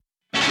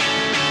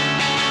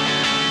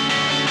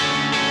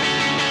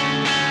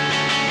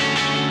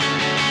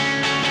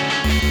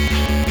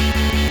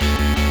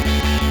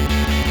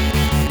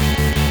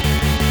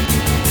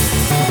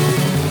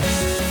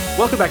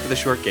Welcome back to The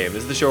Short Game.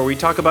 This is the show where we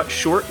talk about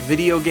short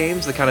video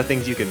games, the kind of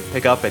things you can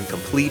pick up and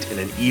complete in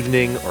an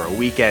evening or a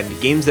weekend,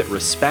 games that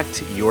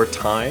respect your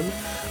time.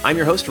 I'm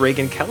your host,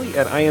 Reagan Kelly,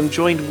 and I am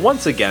joined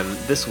once again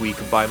this week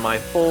by my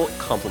full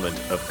complement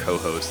of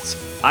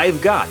co-hosts.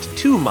 I've got,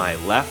 to my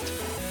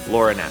left,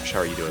 Laura Nash. How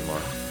are you doing,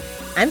 Laura?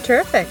 I'm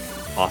terrific.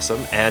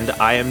 Awesome. And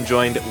I am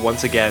joined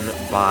once again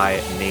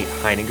by Nate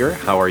Heininger.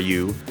 How are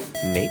you,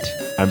 Nate?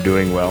 I'm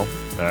doing well.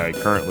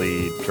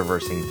 Currently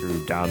traversing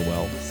through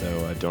Downwell,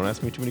 so don't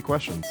ask me too many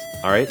questions.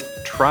 All right.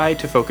 Try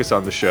to focus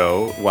on the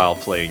show while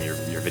playing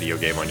your video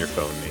game on your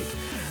phone, Nate.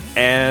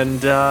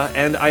 And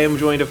I am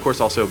joined, of course,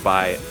 also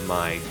by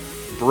my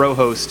bro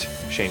host,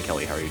 Shane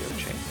Kelly. How are you doing,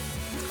 Shane?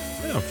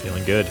 Yeah, I'm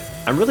feeling good.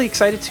 I'm really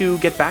excited to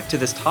get back to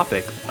this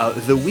topic.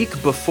 The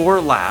week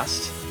before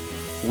last,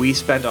 we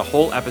spent a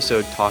whole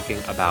episode talking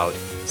about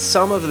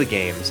some of the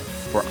games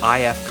for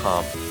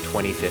IFComp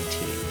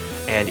 2015.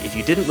 And if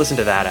you didn't listen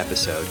to that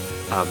episode,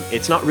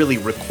 it's not really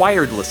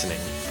required listening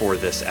for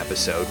this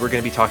episode. We're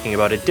going to be talking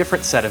about a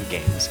different set of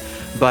games.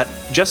 But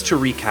just to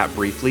recap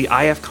briefly,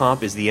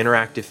 IFComp is the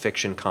interactive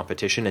fiction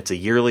competition. It's a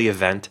yearly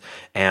event,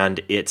 and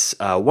it's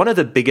one of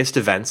the biggest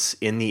events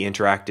in the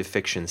interactive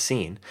fiction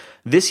scene.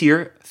 This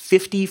year,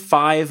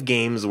 55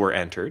 games were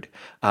entered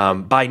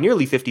by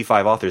nearly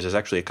 55 authors. There's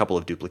actually a couple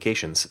of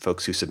duplications,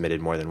 folks who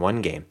submitted more than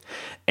one game.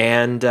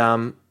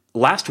 And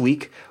last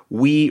week,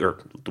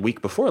 the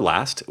week before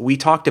last, we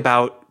talked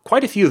about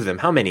quite a few of them.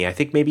 How many? I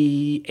think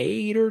maybe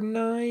 8 or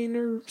 9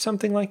 or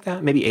something like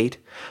that. Maybe 8.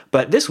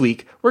 But this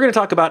week, we're going to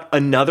talk about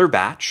another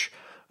batch.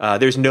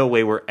 There's no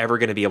way we're ever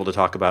going to be able to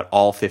talk about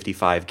all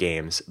 55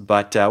 games,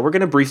 but we're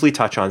going to briefly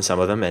touch on some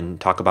of them and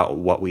talk about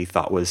what we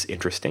thought was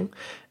interesting.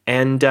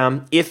 And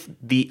if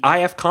the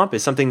IFComp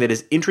is something that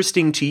is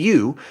interesting to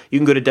you, you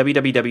can go to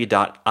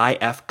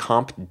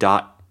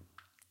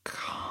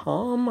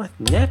www.ifcomp.com.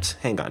 Net?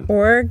 Hang on.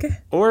 Org.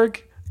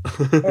 Org.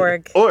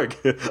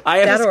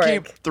 I just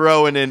keep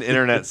throwing in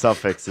internet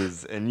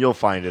suffixes and you'll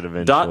find it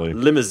eventually.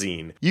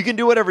 .limousine. You can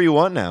do whatever you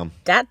want now.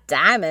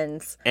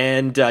 .diamonds.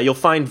 And you'll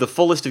find the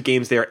full list of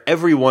games there.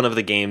 Every one of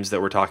the games that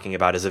we're talking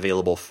about is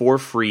available for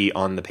free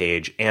on the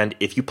page. And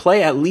if you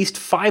play at least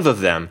 5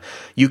 of them,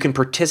 you can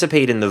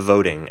participate in the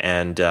voting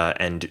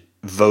and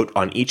vote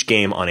on each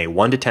game on a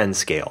 1 to 10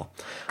 scale.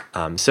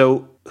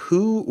 So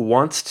who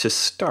wants to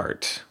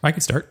start? I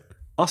can start.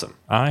 Awesome.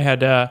 I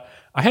had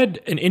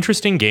an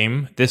interesting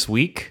game this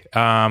week.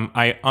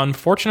 I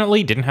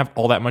unfortunately didn't have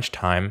all that much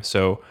time,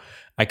 so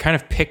I kind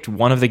of picked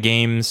one of the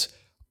games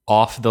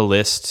off the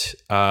list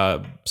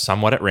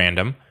somewhat at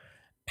random,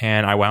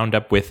 and I wound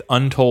up with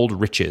Untold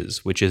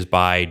Riches, which is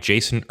by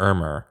Jason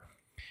Ermer.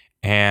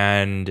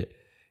 And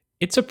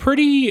it's a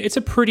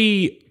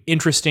pretty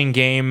interesting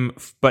game,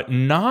 but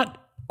not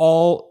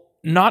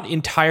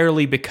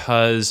entirely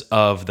because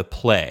of the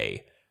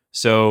play.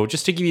 So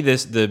just to give you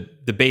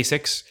the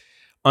basics,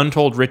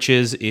 Untold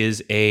Riches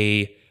is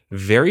a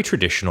very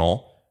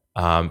traditional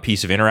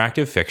piece of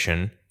interactive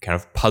fiction, kind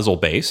of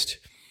puzzle-based,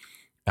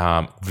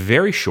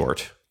 very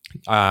short.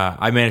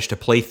 I managed to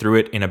play through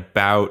it in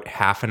about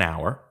half an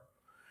hour.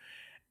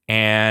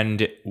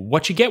 And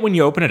what you get when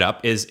you open it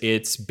up is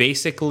it's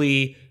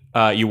basically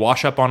you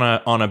wash up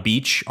on a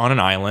beach on an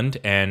island,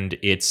 and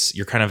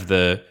you're kind of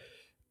the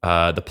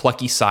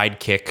plucky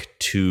sidekick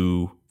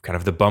to kind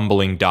of the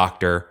bumbling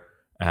doctor.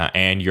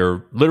 And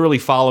you're literally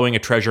following a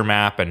treasure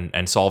map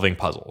and solving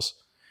puzzles.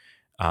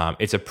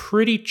 It's a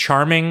pretty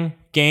charming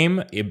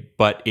game,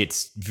 but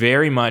it's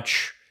very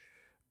much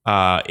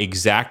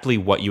exactly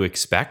what you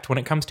expect when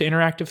it comes to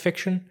interactive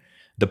fiction.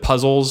 The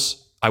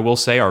puzzles, I will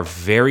say, are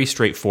very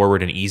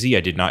straightforward and easy. I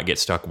did not get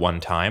stuck one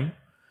time.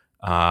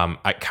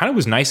 It kind of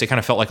was nice. It kind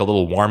of felt like a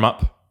little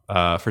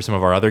warm-up for some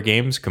of our other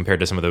games compared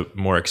to some of the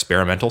more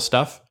experimental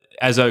stuff.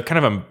 As a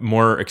kind of a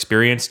more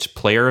experienced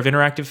player of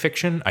interactive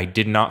fiction, I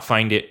did not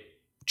find it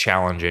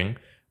challenging,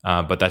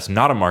 but that's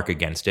not a mark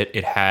against it.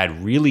 It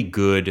had really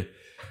good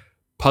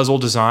puzzle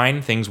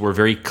design. Things were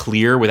very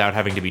clear without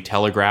having to be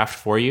telegraphed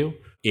for you.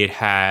 It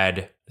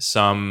had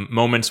some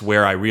moments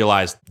where I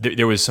realized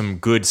there was some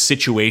good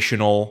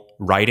situational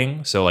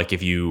writing. So like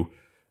if you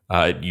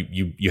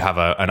have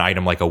an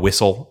item like a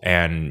whistle,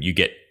 and you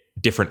get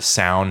different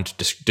sound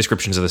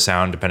descriptions of the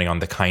sound depending on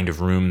the kind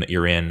of room that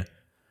you're in.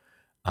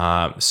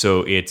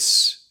 So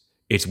it's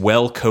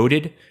well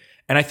coded.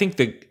 And I think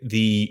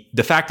the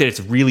fact that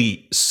it's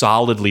really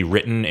solidly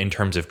written in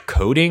terms of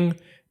coding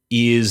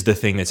is the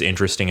thing that's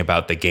interesting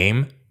about the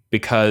game,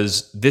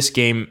 because this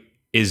game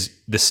is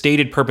the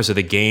stated purpose of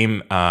the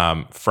game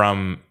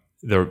from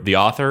the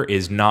author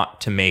is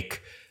not to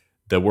make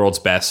the world's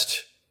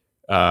best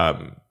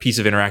piece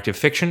of interactive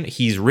fiction.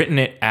 He's written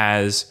it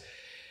as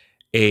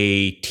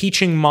a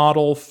teaching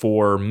model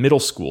for middle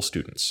school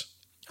students.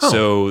 Oh.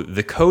 So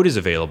the code is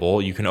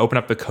available. You can open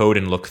up the code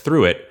and look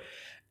through it.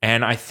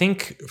 And I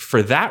think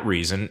for that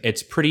reason,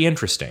 it's pretty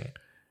interesting.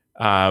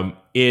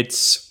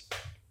 It's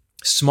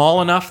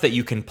small enough that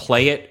you can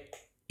play it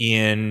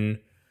in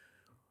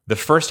the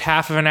first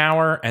half of an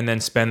hour and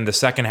then spend the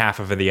second half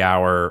of the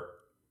hour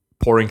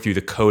pouring through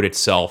the code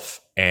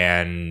itself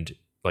and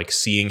like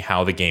seeing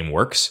how the game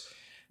works.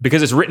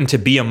 Because it's written to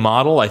be a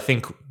model, I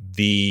think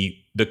the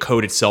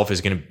code itself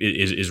is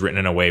written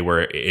in a way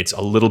where it's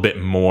a little bit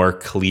more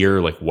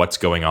clear, like what's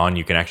going on.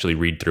 You can actually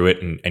read through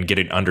it and get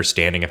an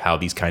understanding of how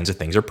these kinds of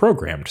things are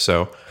programmed.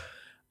 So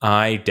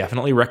I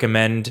definitely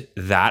recommend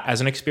that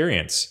as an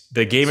experience.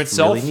 The game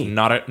itself, really neat.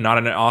 not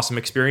an awesome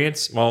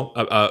experience. Well,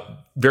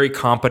 very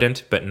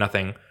competent, but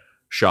nothing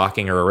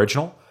shocking or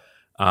original.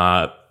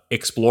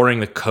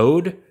 Exploring the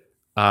code,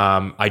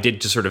 I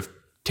did just sort of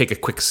take a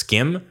quick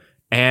skim.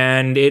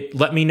 And it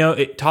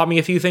taught me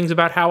a few things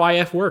about how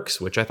IF works,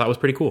 which I thought was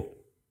pretty cool.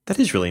 That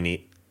is really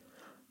neat.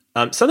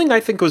 Something I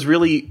think was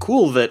really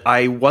cool that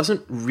I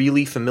wasn't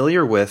really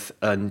familiar with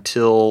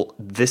until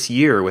this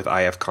year with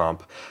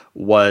IFComp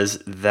was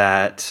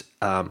that,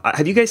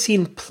 have you guys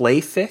seen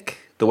Playfic,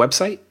 the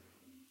website?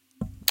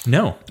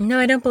 No. No,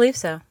 I don't believe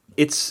so.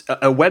 It's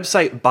a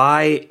website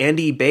by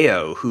Andy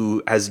Baio,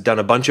 who has done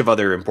a bunch of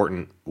other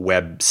important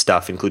web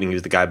stuff, including he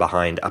was the guy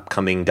behind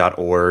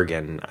upcoming.org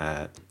and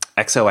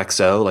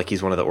XOXO, like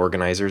he's one of the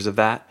organizers of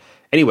that.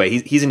 Anyway,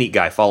 he's a neat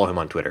guy. Follow him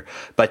on Twitter.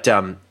 But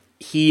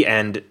he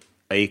and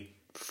a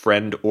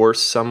friend or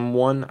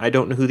someone, I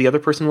don't know who the other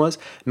person was,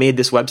 made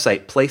this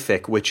website,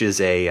 Playfic, which is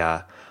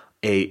a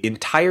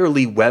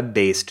entirely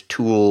web-based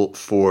tool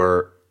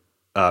for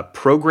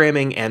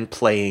programming and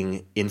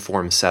playing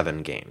Inform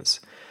 7 games.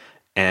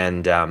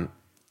 And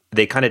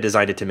they kind of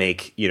designed it to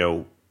make,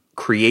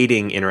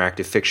 creating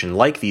interactive fiction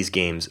like these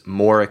games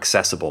more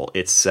accessible.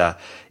 It's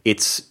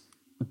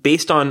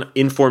based on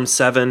Inform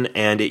 7,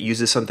 and it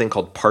uses something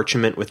called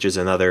Parchment, which is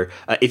another.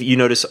 If you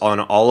notice on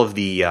all of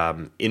the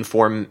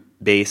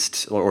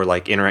Inform-based or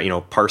like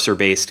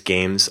parser-based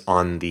games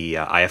on the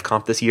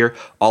IFComp this year,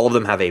 all of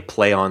them have a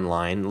play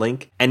online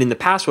link. And in the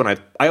past, when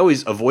I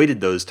always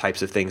avoided those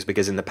types of things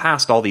because in the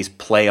past, all these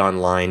play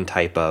online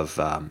type of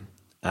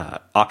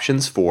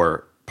options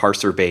for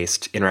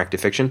parser-based interactive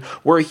fiction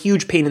were a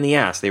huge pain in the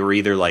ass. They were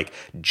either like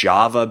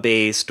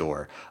Java-based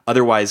or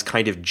otherwise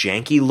kind of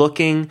janky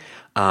looking.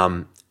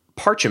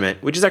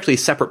 Parchment, which is actually a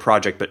separate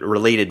project but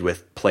related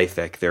with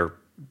Playfic,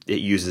 it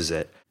uses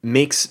it,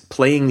 makes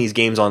playing these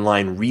games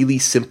online really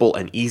simple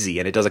and easy,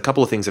 and it does a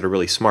couple of things that are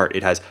really smart.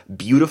 It has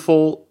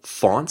beautiful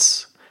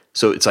fonts,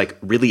 so it's like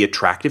really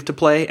attractive to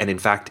play, and in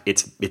fact,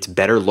 it's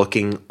better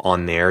looking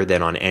on there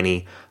than on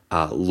any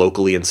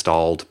locally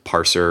installed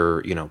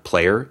parser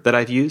player that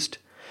I've used.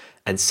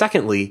 And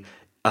secondly,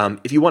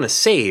 if you want to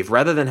save,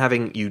 rather than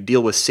having you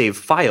deal with save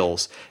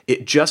files,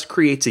 it just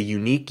creates a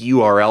unique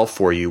URL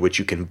for you, which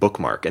you can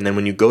bookmark. And then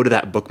when you go to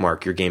that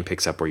bookmark, your game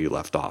picks up where you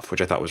left off, which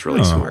I thought was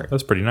really smart.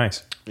 That's pretty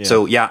nice. Yeah.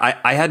 So yeah,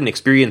 I hadn't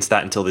experienced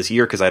that until this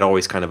year because I'd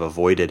always kind of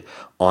avoided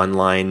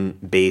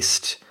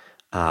online-based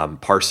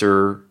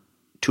parser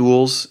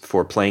tools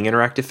for playing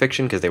interactive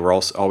fiction because they were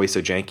always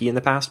so janky in the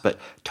past, but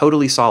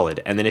totally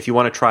solid. And then if you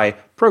want to try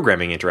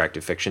programming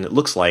interactive fiction, it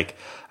looks like,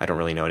 I don't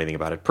really know anything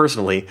about it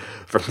personally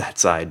from that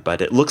side,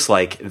 but it looks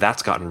like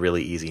that's gotten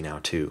really easy now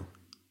too.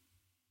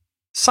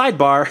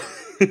 Sidebar.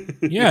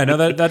 Yeah,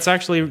 no, that's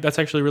actually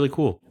really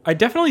cool. I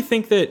definitely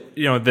think that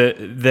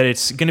that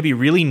it's going to be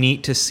really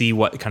neat to see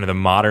what kind of the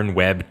modern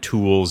web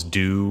tools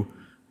do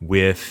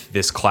with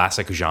this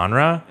classic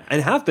genre.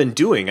 And have been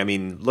doing. I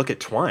mean, look at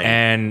Twine.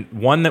 And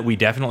one that we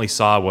definitely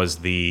saw was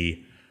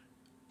the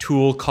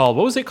tool called,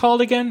 what was it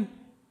called again?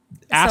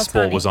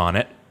 Aspel was on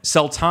it.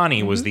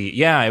 Celtani was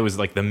it was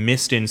like the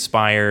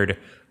Myst-inspired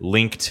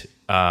linked,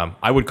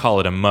 I would call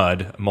it a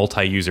MUD,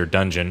 multi-user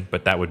dungeon,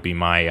 but that would be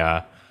my,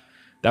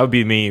 that would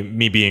be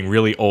me being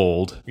really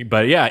old.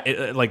 But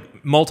yeah,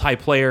 like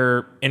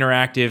multiplayer,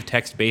 interactive,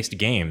 text-based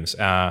games.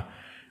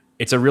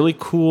 It's a really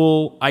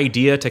cool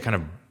idea to kind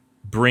of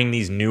bring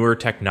these newer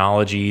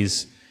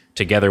technologies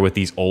together with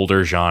these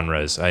older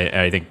genres.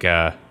 I think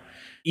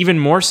even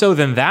more so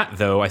than that,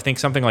 though, I think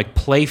something like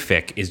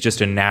Playfic is just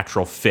a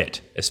natural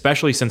fit,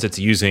 especially since it's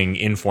using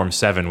Inform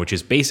 7, which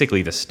is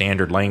basically the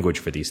standard language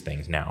for these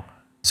things now.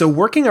 So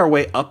working our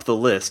way up the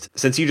list,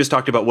 since you just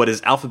talked about what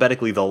is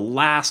alphabetically the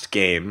last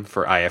game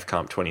for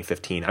IFComp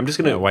 2015, I'm just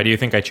going to... Why do you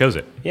think I chose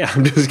it? Yeah,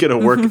 I'm just going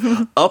to work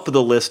up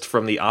the list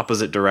from the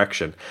opposite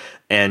direction.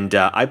 And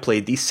I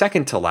played the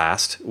second to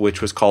last, which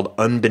was called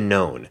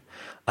Unbeknown.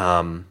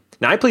 Now,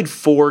 I played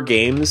 4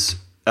 games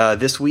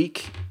this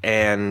week,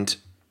 and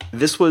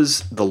this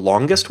was the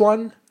longest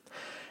one.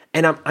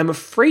 And I'm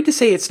afraid to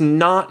say it's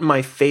not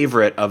my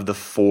favorite of the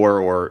 4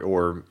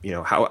 or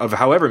of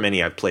however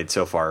many I've played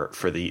so far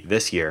for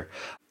this year.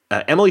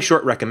 Emily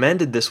Short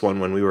recommended this one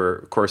when we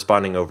were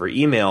corresponding over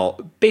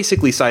email,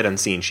 basically sight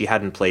unseen. She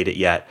hadn't played it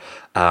yet,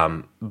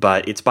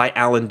 but it's by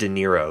Alan De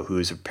Niro,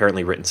 who's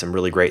apparently written some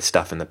really great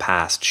stuff in the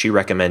past. She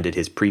recommended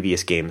his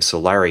previous game,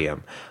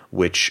 Solarium,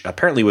 which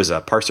apparently was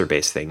a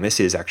parser-based thing. This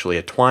is actually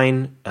a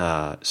Twine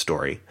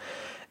story.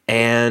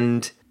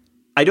 And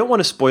I don't want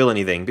to spoil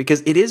anything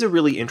because it is a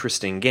really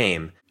interesting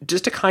game.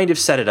 Just to kind of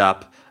set it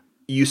up,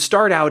 you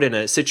start out in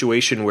a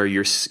situation where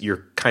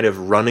you're kind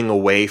of running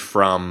away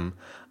from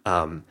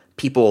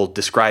people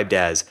described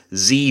as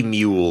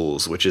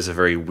Z-mules, which is a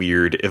very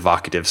weird,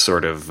 evocative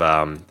sort of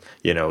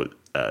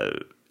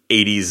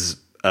 80s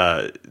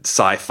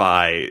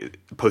sci-fi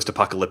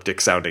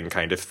post-apocalyptic sounding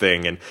kind of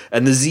thing,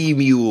 and the Z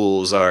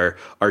mules are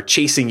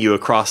chasing you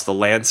across the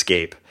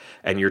landscape,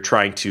 and you're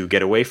trying to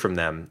get away from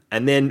them.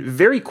 And then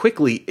very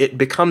quickly it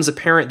becomes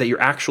apparent that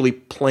you're actually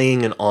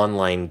playing an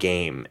online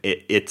game.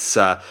 It's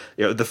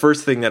the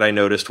first thing that I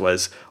noticed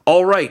was,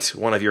 all right,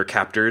 one of your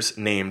captors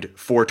named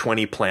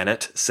 420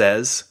 Planet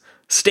says,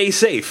 "Stay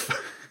safe."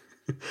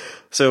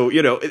 So,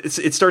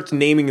 it starts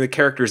naming the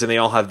characters, and they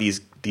all have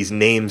these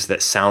names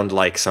that sound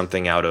like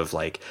something out of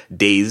like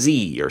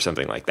DayZ or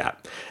something like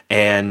that.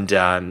 And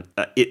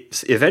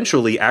it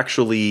eventually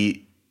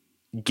actually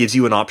gives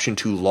you an option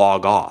to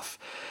log off,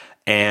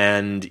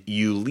 and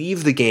you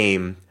leave the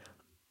game,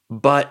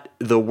 but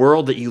the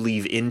world that you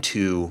leave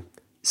into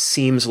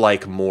seems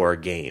like more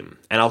game.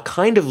 And I'll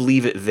kind of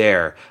leave it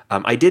there.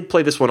 I did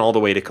play this one all the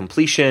way to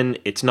completion.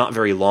 It's not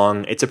very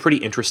long. It's a pretty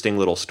interesting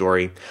little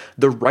story.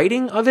 The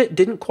writing of it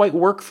didn't quite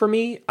work for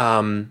me.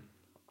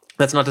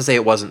 That's not to say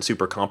it wasn't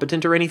super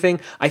competent or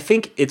anything. I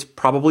think it's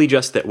probably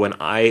just that when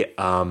I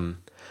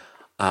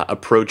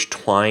approach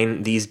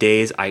Twine these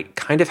days, I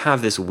kind of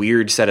have this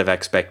weird set of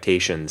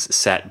expectations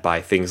set by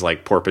things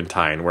like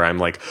Porpentine, where I'm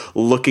like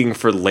looking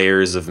for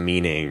layers of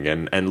meaning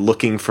and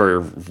looking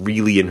for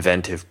really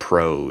inventive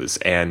prose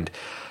and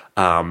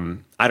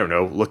I don't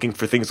know, looking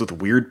for things with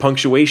weird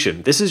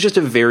punctuation. This is just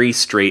a very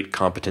straight,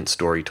 competent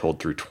story told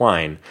through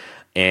Twine,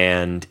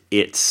 and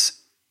it's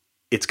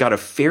got a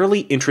fairly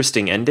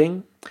interesting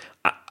ending.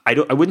 I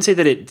wouldn't say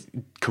that it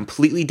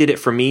completely did it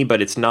for me,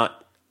 but it's not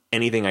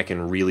anything I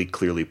can really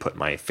clearly put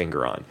my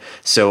finger on.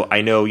 So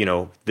I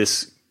know,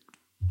 this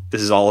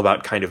is all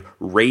about kind of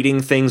rating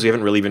things. We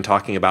haven't really been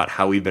talking about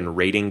how we've been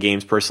rating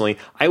games personally.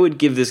 I would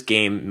give this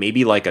game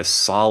maybe like a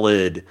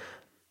solid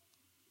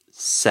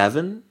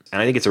 7,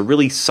 and I think it's a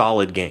really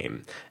solid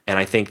game. And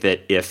I think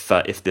that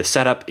if the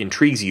setup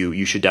intrigues you,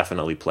 you should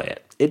definitely play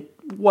it. It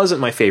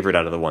wasn't my favorite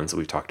out of the ones that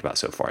we've talked about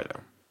so far,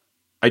 though.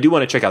 I do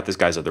want to check out this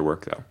guy's other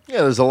work, though.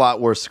 Yeah, there's a lot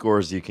worse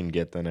scores you can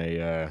get than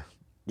a...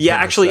 Yeah,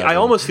 actually, I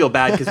almost feel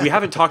bad because we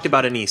haven't talked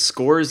about any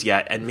scores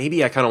yet, and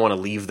maybe I kind of want to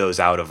leave those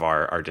out of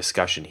our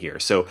discussion here.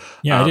 So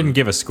yeah, I didn't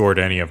give a score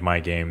to any of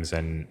my games,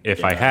 and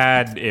if I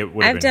had, it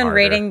would have been I've done harder.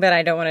 rating, but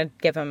I don't want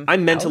to give them.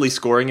 I'm mentally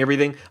scoring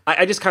everything.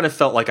 I just kind of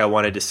felt like I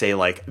wanted to say,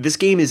 like, this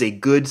game is a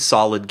good,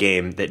 solid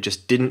game that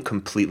just didn't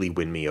completely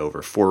win me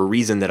over for a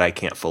reason that I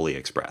can't fully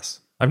express.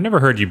 I've never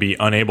heard you be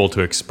unable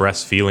to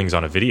express feelings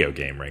on a video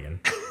game, Reagan.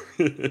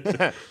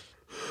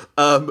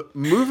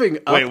 Moving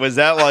up. Wait, was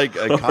that like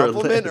a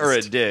compliment or a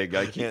list. dig?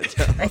 I can't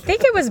tell. I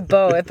think it was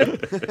both.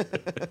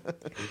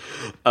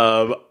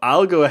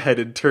 I'll go ahead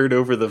and turn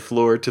over the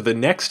floor to the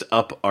next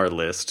up our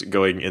list,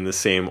 going in the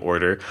same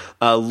order.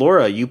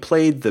 Laura, you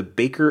played The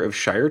Baker of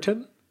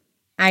Shireton?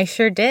 I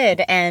sure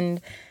did.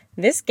 And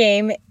this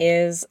game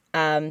is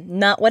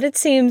not what it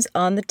seems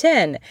on the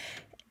tin.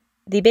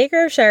 The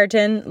Baker of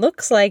Shireton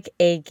looks like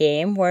a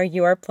game where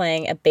you are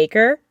playing a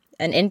baker,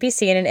 an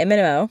NPC, and an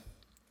MMO.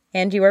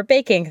 And you are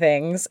baking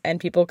things, and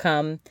people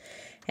come,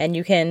 and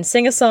you can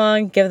sing a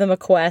song, give them a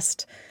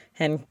quest,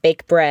 and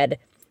bake bread.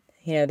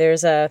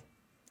 There's a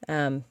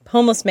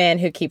homeless man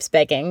who keeps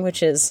begging,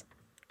 which is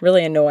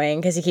really annoying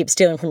because he keeps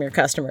stealing from your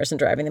customers and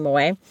driving them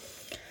away.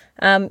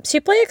 So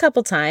you play a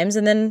couple times,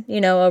 and then,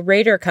 a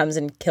raider comes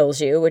and kills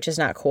you, which is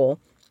not cool.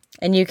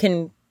 And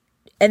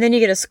then you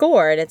get a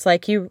score, and it's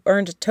like you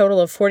earned a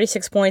total of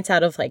 46 points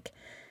out of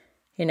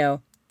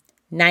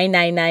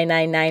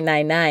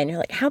 9999999. You're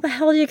like, how the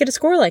hell do you get a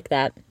score like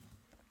that?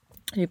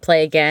 You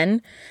play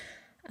again,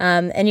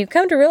 and you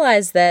come to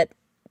realize that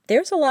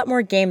there's a lot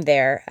more game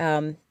there.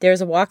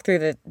 There's a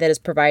walkthrough that is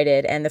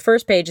provided, and the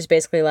first page is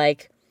basically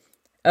like,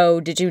 oh,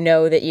 did you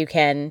know that you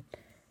can,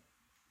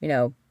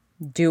 the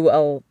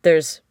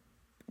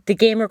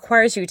game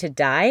requires you to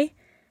die?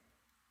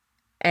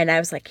 And I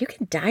was like, you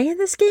can die in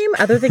this game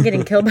other than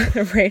getting killed by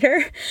the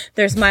raider?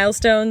 There's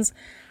milestones.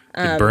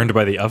 Burned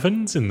by the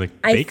ovens in the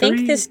bakery? I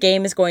think this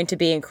game is going to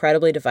be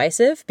incredibly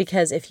divisive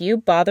because if you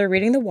bother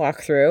reading the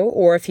walkthrough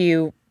or if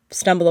you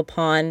stumble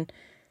upon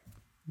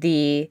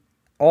the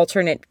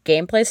alternate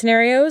gameplay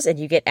scenarios and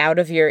you get out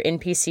of your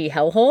NPC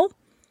hellhole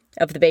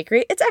of the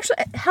bakery, it's actually,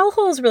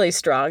 hellhole is really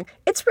strong.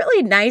 It's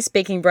really nice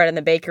baking bread in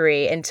the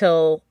bakery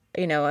until,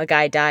 a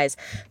guy dies.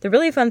 The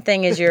really fun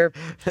thing is you're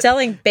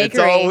selling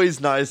bakery. It's always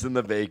nice in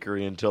the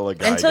bakery until a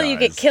guy dies. Until you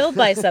get killed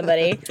by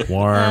somebody.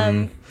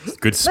 Warm,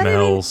 good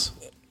smells.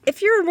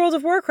 If you're in World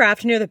of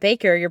Warcraft and you're the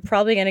baker, you're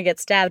probably going to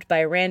get stabbed by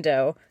a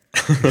rando.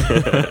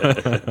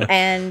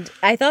 And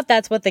I thought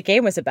that's what the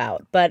game was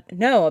about. But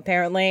no,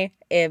 apparently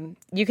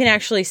you can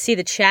actually see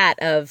the chat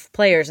of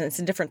players, and it's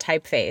a different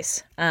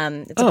typeface.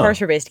 It's a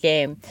parser-based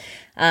game.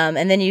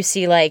 And then you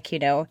see,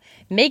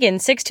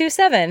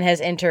 Megan627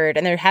 has entered,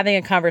 and they're having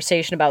a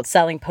conversation about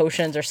selling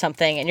potions or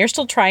something, and you're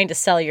still trying to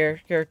sell your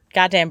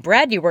goddamn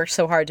bread you worked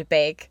so hard to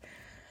bake.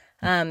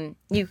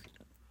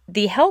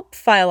 The help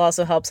file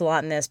also helps a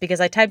lot in this because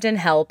I typed in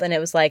help and it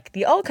was like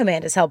the all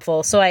command is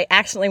helpful. So I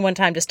accidentally one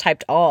time just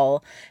typed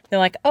all. They're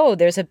like, oh,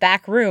 there's a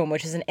back room,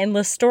 which is an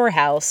endless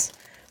storehouse.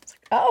 It's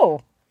like,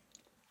 oh,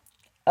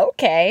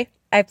 okay.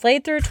 I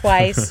played through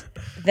twice.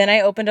 Then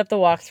I opened up the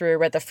walkthrough,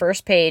 read the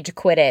first page,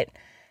 quit it,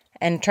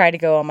 and tried to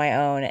go on my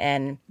own.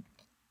 And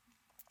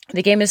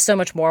the game is so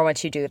much more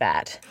once you do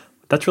that.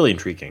 That's really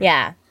intriguing.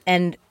 Yeah.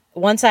 And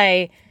once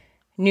I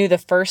knew the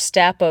first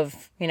step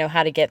of,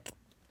 how to get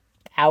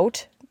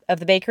out of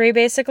the bakery,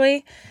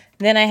 basically,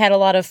 then I had a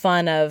lot of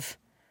fun of,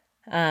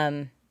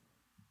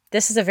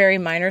 this is a very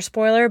minor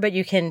spoiler, but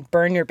you can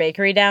burn your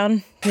bakery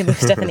down, you leave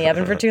stuff in the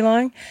oven for too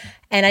long.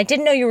 And I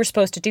didn't know you were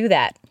supposed to do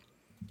that.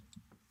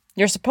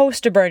 You're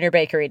supposed to burn your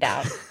bakery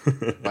down.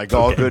 Like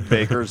all good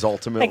bakers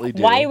ultimately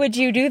do. Why would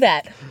you do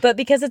that? But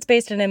because it's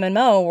based in an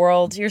MMO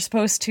world, you're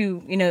supposed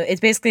to, it's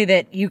basically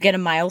that you get a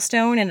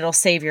milestone and it'll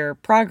save your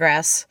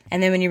progress.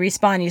 And then when you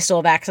respawn, you still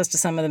have access to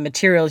some of the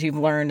materials you've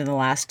learned in the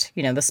last,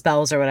 the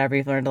spells or whatever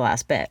you've learned the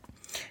last bit.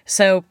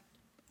 So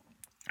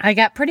I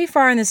got pretty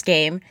far in this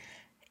game.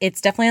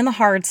 It's definitely on the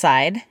hard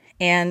side.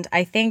 And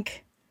I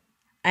think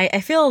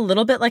I feel a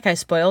little bit like I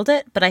spoiled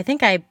it, but I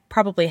think I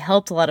probably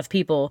helped a lot of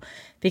people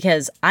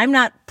because I'm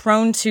not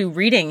prone to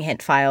reading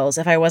hint files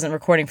if I wasn't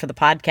recording for the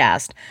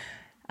podcast.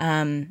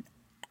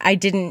 I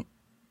didn't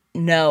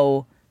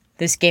know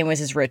this game was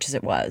as rich as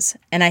it was.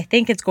 And I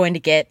think it's going to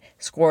get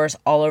scores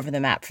all over the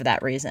map for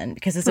that reason.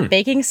 Because it's a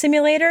baking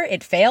simulator,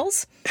 it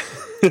fails.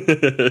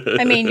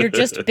 I mean, you're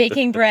just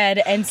baking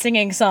bread and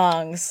singing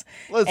songs.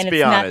 Let's and be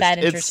it's honest, not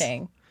that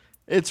interesting.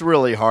 It's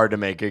really hard to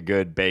make a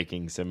good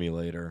baking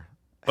simulator.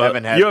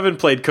 You haven't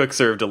played Cook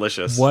Serve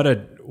Delicious. What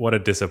a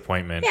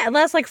disappointment. Yeah, it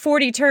lasts like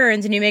 40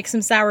 turns and you make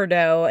some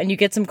sourdough and you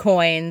get some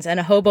coins and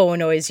a hobo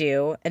annoys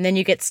you and then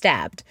you get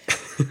stabbed.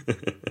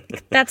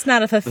 That's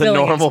not a The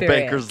fulfilling normal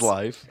experience. baker's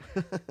life.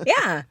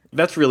 Yeah.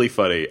 That's really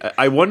funny.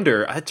 I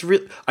wonder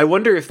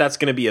if that's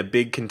going to be a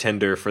big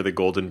contender for the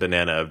golden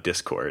banana of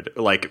Discord.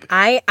 Like,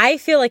 I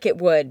feel like it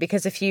would,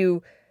 because if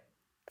you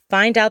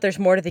find out there's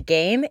more to the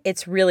game,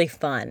 it's really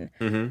fun.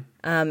 Mm-hmm.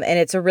 And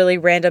it's a really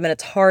random and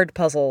it's hard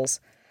puzzles.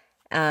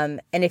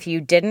 And if you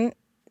didn't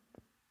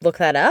look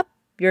that up,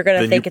 you're going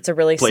to think it's a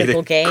really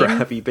simple game.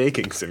 Crappy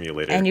baking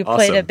simulator. And you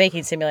played a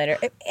baking simulator.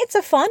 It's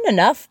a fun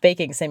enough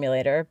baking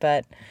simulator,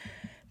 but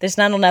there's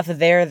not enough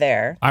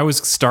there. I was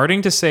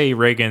starting to say,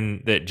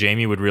 Reagan, that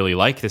Jamie would really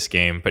like this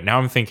game, but now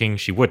I'm thinking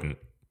she wouldn't.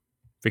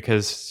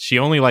 Because she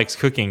only likes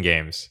cooking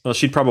games. Well,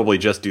 she'd probably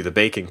just do the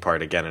baking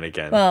part again and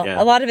again. Well,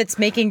 yeah. A lot of it's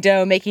making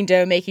dough. Baking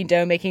bread,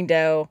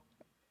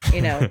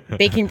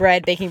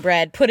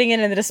 putting it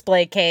in the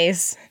display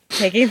case,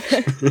 making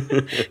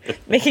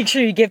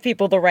sure you give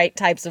people the right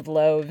types of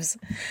loaves.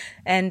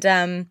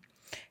 And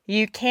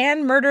you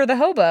can murder the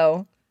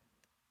hobo.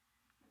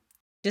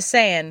 Just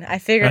saying. I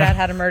figured out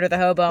how to murder the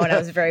hobo, and I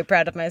was very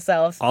proud of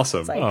myself.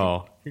 Awesome.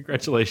 Oh,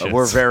 congratulations.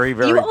 We're very,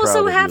 very proud of you,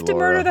 also have to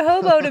Laura. murder the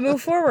hobo to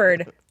move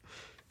forward.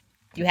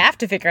 You have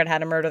to figure out how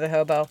to murder the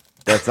hobo.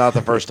 That's not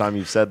the first time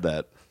you've said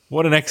that.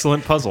 What an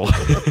excellent puzzle.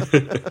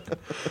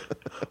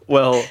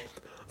 Well,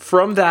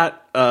 from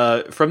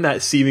that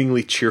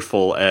seemingly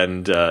cheerful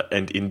and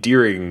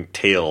endearing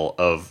tale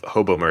of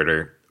hobo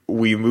murder,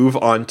 we move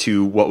on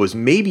to what was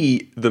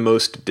maybe the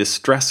most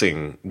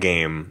distressing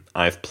game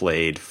I've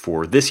played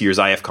for this year's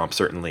IFComp,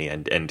 certainly,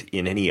 and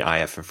in any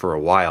IF for a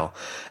while,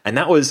 and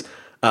that was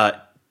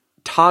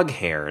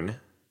Toghairn,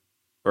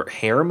 or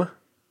Herm.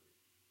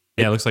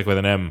 Yeah, it looks like with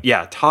an M.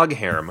 Yeah,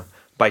 Toghairm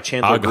by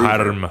Chandler Gruver.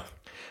 Toghairm.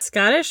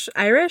 Scottish?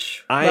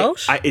 Irish?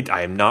 Welsh?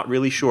 I am not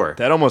really sure.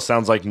 That almost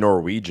sounds like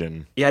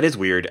Norwegian. Yeah, it is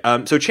weird.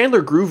 So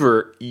Chandler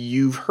Gruver,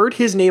 you've heard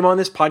his name on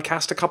this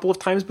podcast a couple of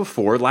times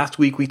before. Last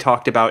week we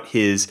talked about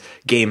his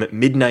game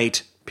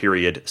Midnight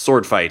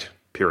Sword Fight,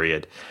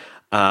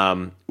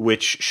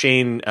 which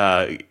Shane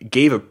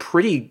gave a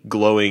pretty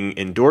glowing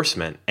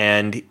endorsement,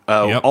 and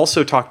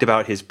also talked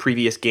about his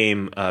previous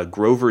game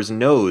Grover's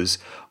Nose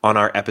on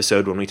our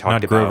episode when we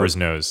talked about Grover's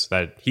Nose.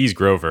 He's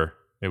Grover.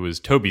 It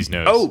was Toby's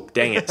nose. Oh,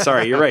 dang it.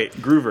 Sorry, you're right.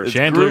 Groover's.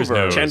 Chandler's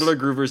nose. Chandler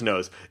Groover's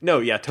nose. No,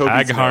 yeah,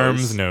 Toby's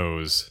Toghairm's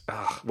nose.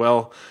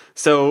 Well,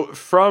 so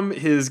from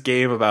his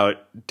game about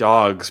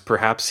dogs,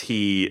 perhaps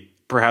he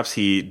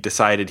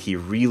decided he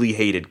really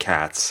hated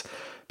cats.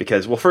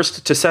 Because, well,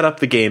 first, to set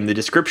up the game, the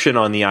description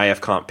on the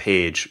IFComp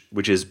page,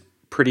 which is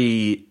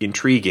pretty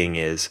intriguing,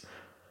 is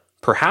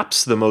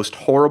perhaps the most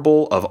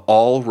horrible of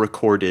all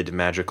recorded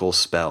magical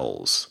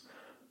spells.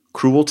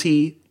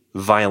 Cruelty,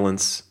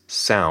 violence,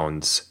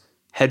 sounds.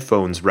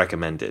 Headphones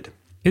recommended.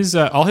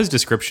 All his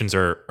descriptions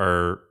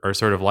are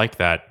sort of like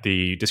that.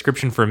 The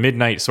description for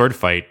Midnight Sword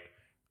Fight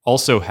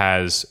also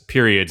has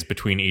periods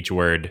between each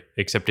word,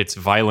 except it's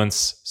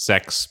violence,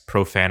 sex,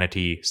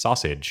 profanity,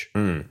 sausage.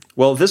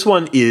 Well, this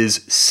one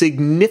is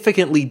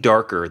significantly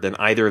darker than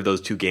either of those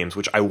two games,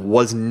 which I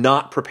was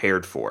not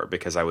prepared for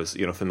because I was,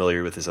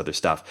 familiar with his other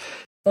stuff.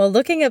 Well,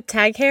 looking up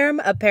Toghairm,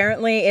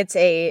 apparently it's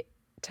a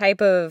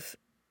type of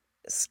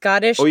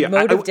Scottish mode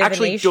of divination.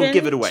 Actually, don't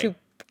give it away.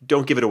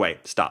 Don't give it away.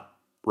 Stop.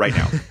 right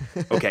now.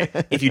 Okay.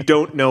 If you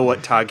don't know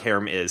what Tag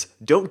Harem is,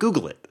 don't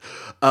Google it.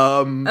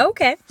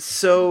 Okay.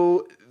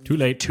 So, Too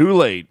late. Too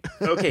late.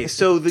 okay.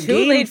 So the Too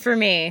game. late for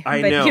me.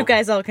 I but know. you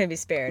guys all can be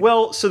spared.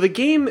 Well, so the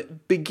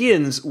game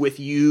begins with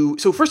you.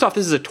 So first off,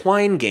 this is a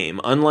Twine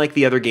game, unlike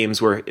the other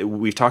games where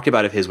we've talked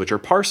about of his, which are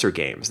parser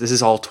games. This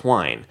is all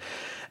Twine.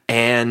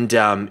 And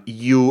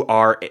you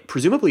are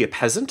presumably a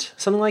peasant,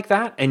 something like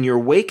that, and you're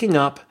waking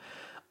up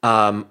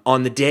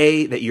on the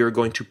day that you're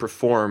going to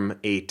perform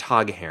a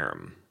Tag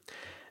Harem.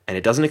 And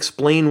it doesn't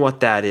explain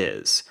what that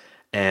is.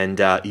 And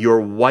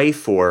your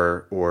wife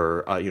or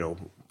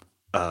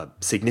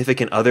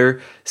significant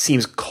other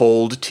seems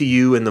cold to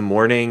you in the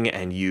morning,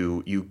 and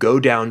you go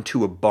down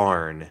to a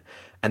barn,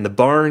 and the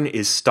barn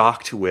is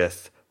stocked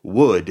with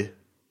wood,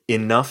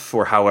 enough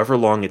for however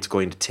long it's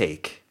going to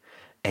take,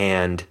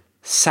 and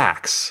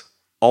sacks,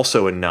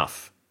 also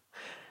enough.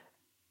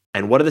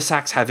 And what do the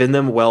sacks have in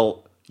them?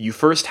 Well, you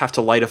first have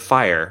to light a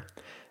fire,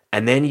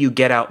 and then you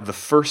get out the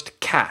first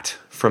cat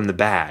from the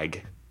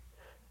bag,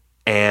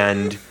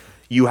 and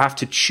you have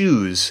to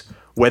choose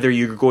whether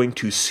you're going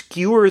to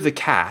skewer the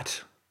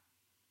cat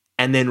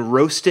and then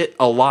roast it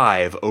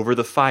alive over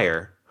the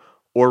fire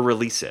or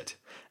release it.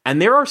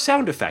 And there are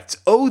sound effects.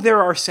 Oh,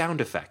 there are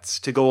sound effects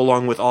to go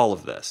along with all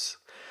of this.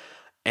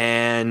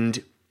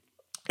 And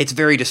it's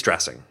very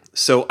distressing.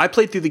 So I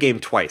played through the game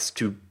twice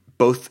to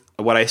both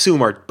what I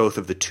assume are both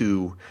of the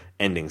two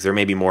endings. There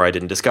may be more I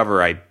didn't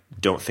discover. I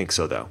don't think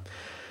so, though.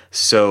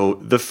 So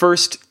the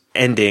first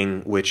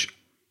ending, which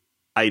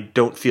I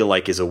don't feel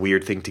like is a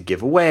weird thing to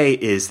give away,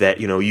 is that,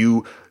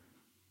 you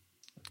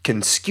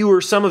can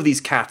skewer some of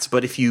these cats,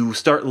 but if you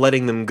start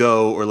letting them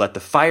go or let the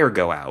fire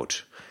go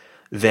out,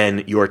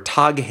 then your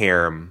Tag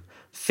Harem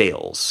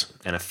fails.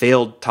 And a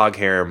failed Tag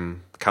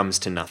Harem comes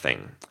to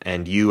nothing.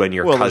 And you and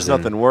your cousin... Well, there's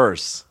nothing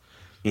worse.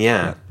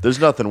 Yeah. There's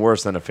nothing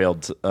worse than a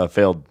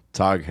failed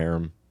Tag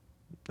Harem.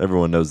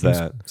 Everyone knows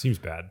that. Seems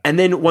bad. And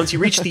then once you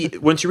reach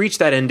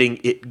that ending,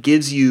 it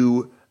gives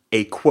you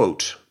a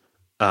quote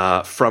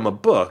from a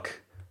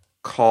book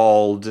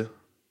called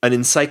An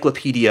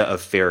Encyclopedia of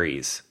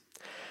Fairies.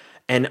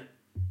 And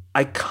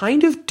I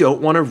kind of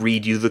don't want to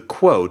read you the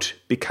quote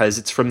because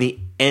it's from the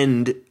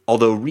end,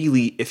 although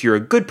really, if you're a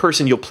good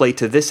person, you'll play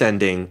to this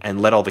ending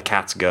and let all the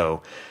cats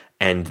go,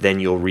 and then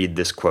you'll read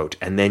this quote,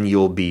 and then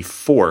you'll be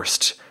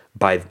forced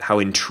by how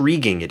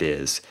intriguing it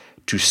is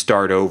to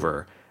start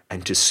over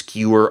and to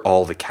skewer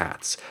all the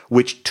cats,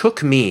 which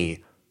took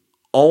me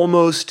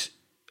almost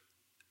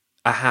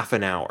a half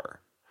an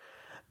hour.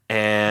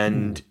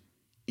 And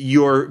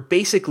you're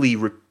basically...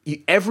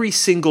 every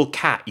single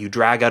cat you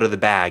drag out of the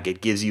bag,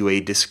 it gives you a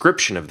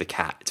description of the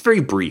cat. It's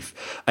very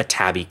brief. A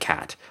tabby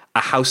cat,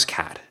 a house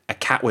cat, a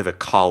cat with a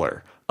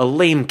collar, a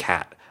lame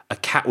cat, a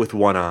cat with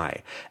one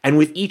eye. And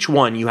with each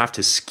one, you have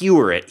to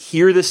skewer it,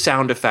 hear the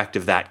sound effect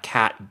of that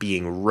cat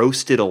being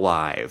roasted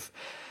alive,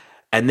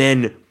 and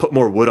then put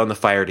more wood on the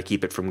fire to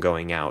keep it from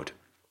going out.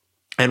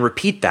 And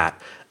repeat that,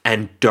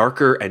 and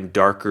darker,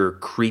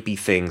 creepy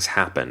things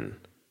happen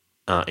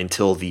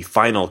until the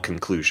final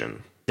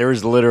conclusion. There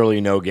is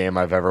literally no game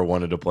I've ever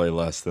wanted to play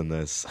less than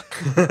this.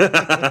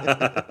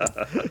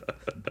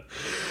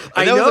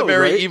 I that know, was a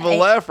very right? evil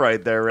laugh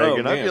right there,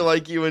 Reagan. Oh, I man. feel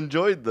like you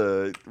enjoyed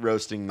the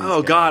roasting these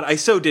Oh, cats. God, I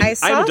so did. I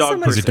saw I'm a dog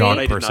someone person, tweet- and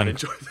I did person. not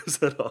enjoy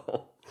this at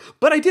all.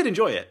 But I did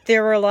enjoy it.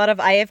 There were a lot of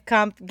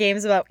IFComp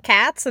games about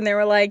cats, and they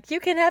were like, "You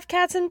can have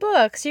cats in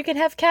books, you can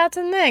have cats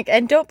in Nick,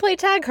 and don't play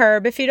Tag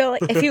Herb if you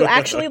don't. If you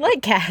actually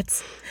like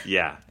cats."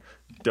 Yeah.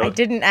 I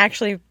didn't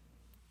actually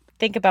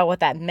think about what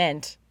that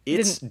meant.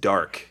 It's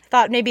dark.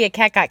 Thought maybe a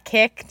cat got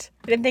kicked.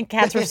 I didn't think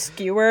cats were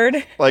skewered.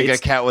 Like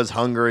It's a cat was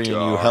hungry and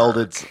you held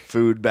its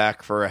food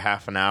back for a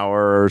half an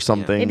hour or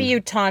something. Maybe you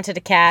taunted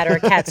a cat or a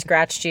cat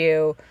scratched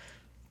you.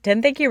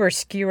 Didn't think you were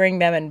skewering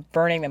them and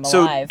burning them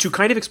So alive. to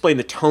kind of explain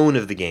the tone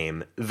of the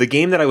game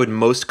that I would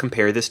most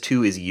compare this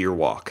to is Year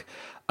Walk.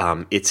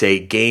 It's a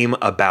game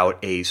about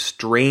a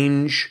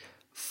strange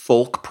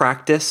folk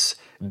practice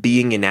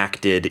being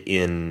enacted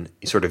in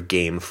sort of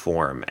game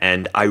form.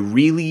 And I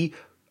really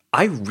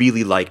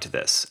liked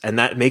this. And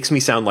that makes me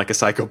sound like a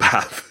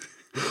psychopath.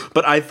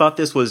 But I thought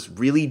this was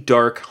really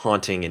dark,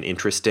 haunting, and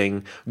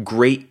interesting.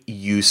 Great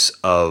use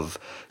of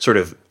sort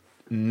of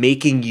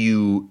making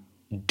you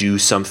do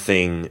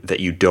something that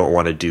you don't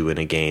want to do in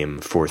a game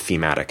for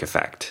thematic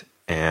effect.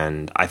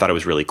 And I thought it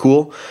was really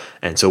cool.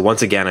 And so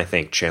once again, I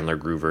think Chandler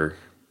Groover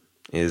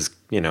is,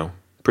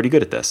 pretty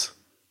good at this.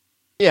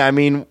 Yeah, I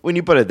mean, when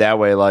you put it that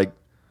way, like,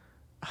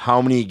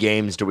 how many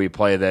games do we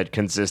play that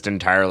consist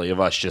entirely of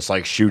us just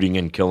like shooting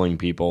and killing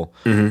people?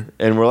 Mm-hmm.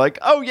 And we're like,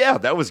 oh yeah,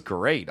 that was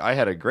great. I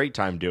had a great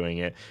time doing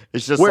it.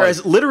 It's just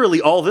whereas literally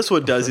all this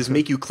one does is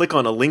make you click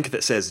on a link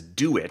that says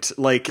do it.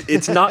 Like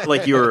it's not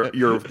like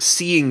you're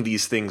seeing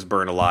these things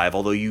burn alive,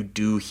 although you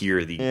do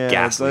hear the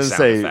ghastly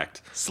sound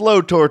effect.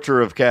 Slow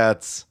torture of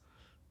cats,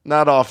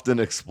 not often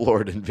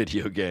explored in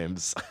video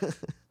games.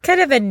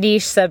 Kind of a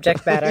niche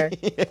subject matter.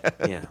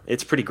 Yeah,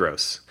 it's pretty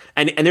gross.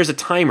 And there's a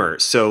timer,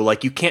 so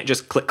like you can't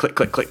just click to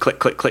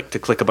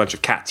click a bunch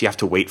of cats. You have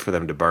to wait for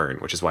them to burn,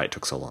 which is why it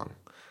took so long.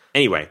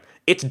 Anyway,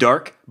 it's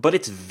dark, but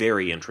it's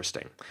very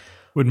interesting.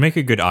 Would make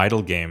a good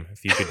idle game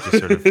if you could just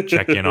sort of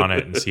check in on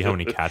it and see how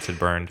many cats had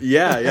burned.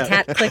 Yeah, yeah.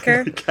 Cat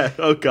clicker.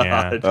 Oh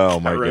God. Yeah. Oh,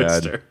 my Cat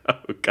roaster.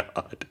 Oh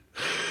God.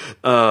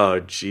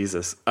 Oh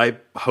Jesus. I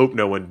hope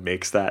no one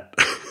makes that.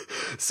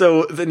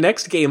 So the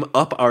next game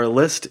up our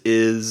list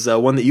is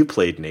one that you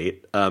played,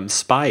 Nate.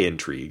 Spy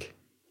Intrigue.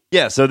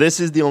 Yeah, so this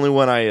is the only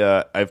one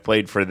I've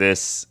played for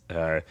this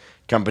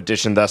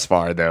competition thus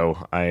far,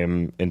 though I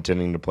am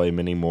intending to play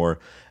many more.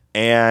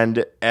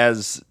 And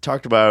as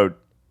talked about,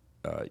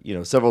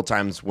 several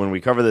times when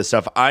we cover this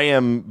stuff, I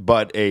am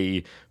but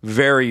a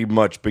very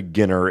much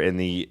beginner in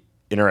the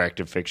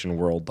interactive fiction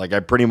world. Like, I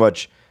pretty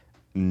much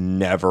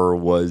never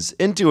was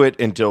into it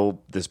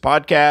until this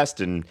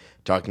podcast and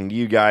talking to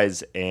you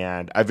guys,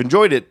 and I've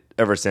enjoyed it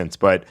ever since.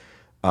 But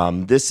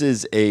this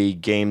is a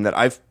game that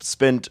I've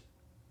spent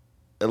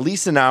at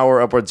least an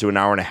hour, upwards to an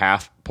hour and a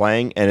half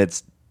playing,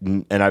 and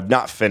I've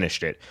not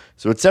finished it.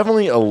 So it's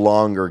definitely a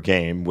longer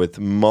game with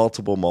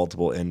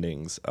multiple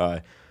endings.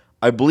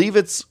 I believe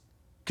it's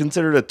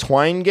considered a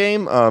twine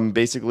game,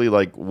 basically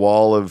like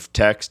wall of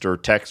text or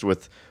text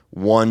with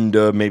 1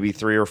 to maybe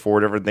 3 or 4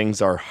 different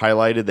things are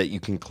highlighted that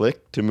you can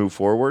click to move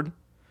forward.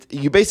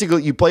 You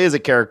play as a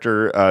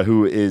character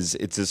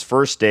it's his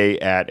first day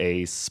at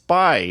a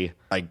spy,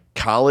 like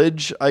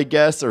college, I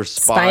guess, or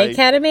Spy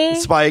Academy?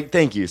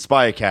 Thank you.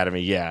 Spy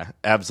Academy. Yeah,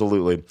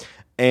 absolutely.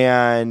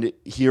 And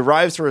he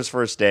arrives for his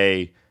first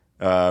day,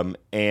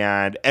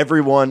 and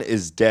everyone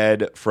is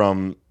dead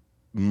from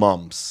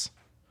mumps.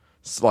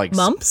 It's like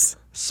Mumps?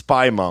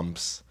 Spy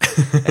mumps.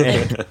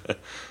 And,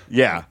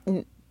 yeah.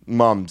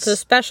 Mumps. So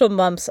special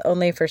mumps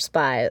only for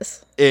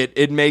spies.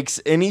 It makes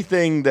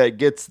anything that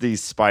gets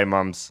these spy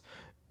mumps,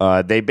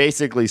 they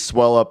basically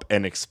swell up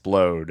and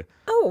explode.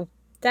 Oh,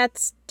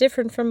 that's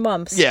different from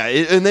mumps. Yeah,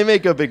 and they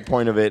make a big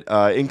point of it,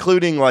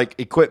 including like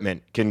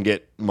equipment can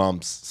get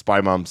mumps,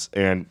 spy mumps,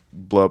 and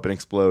blow up and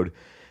explode.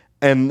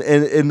 And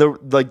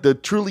the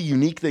truly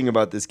unique thing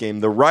about this game,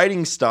 the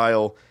writing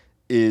style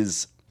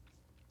is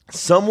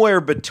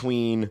somewhere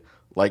between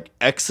like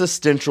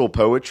existential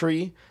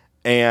poetry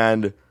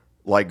and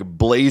like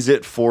Blaze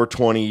It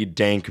 420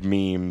 dank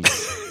memes.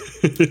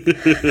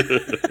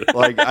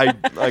 I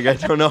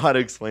don't know how to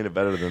explain it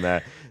better than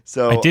that.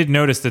 So I did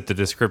notice that the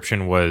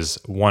description was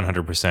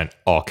 100%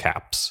 all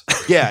caps.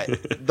 Yeah,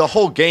 the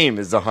whole game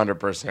is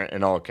 100%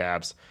 in all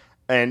caps.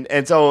 And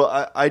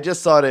so I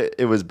just thought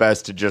it was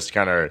best to just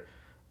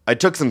I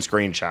took some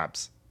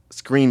screenshots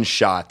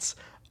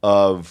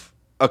of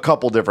a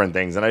couple different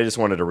things, and I just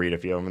wanted to read a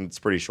few of them. It's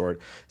pretty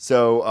short.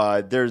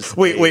 So there's...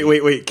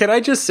 Wait. Can I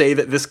just say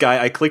that this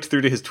guy, I clicked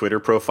through to his Twitter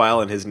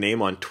profile, and his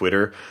name on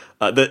Twitter,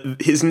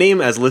 his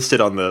name as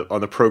listed on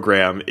the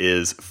program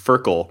is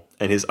Furkle,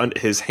 and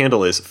his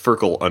handle is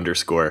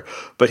Furkle_,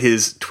 but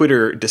his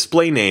Twitter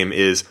display name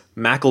is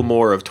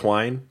Macklemore of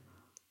Twine.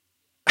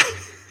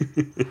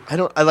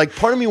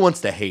 Part of me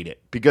wants to hate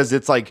it, because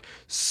it's like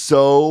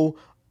so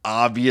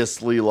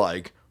obviously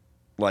like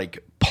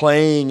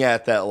playing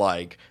at that,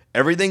 like,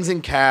 everything's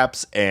in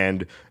caps,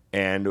 and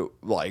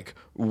like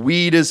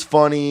weed is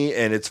funny,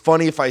 and it's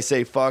funny if I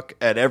say fuck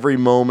at every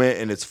moment,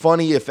 and it's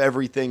funny if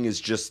everything is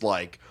just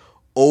like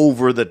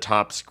over the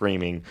top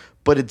screaming,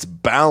 but it's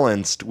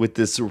balanced with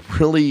this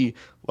really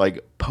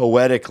like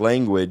poetic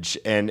language,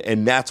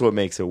 and that's what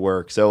makes it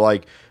work. So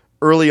like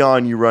early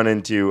on you run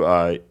into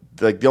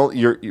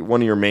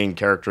one of your main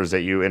characters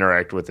that you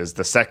interact with is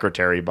the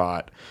secretary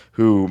bot,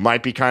 who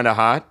might be kind of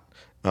hot,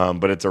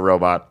 but it's a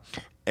robot.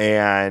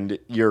 And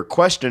you're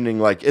questioning,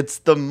 like, it's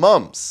the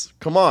mumps.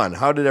 Come on,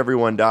 how did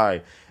everyone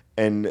die?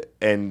 And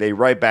they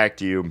write back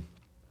to you,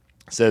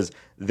 says,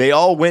 they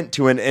all went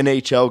to an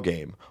NHL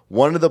game.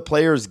 One of the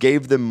players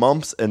gave them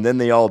mumps, and then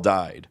they all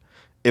died.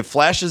 It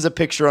flashes a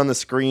picture on the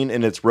screen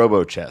in its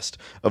robo-chest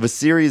of a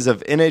series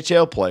of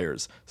NHL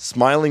players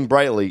smiling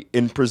brightly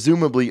in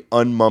presumably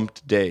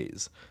unmumped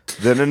days.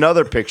 Then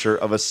another picture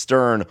of a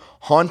stern,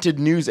 haunted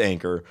news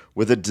anchor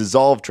with a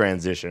dissolve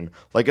transition,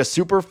 like a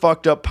super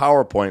fucked up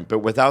PowerPoint, but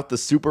without the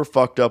super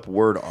fucked up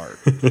word art.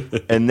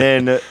 And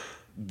then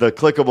the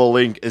clickable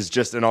link is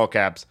just in all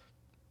caps,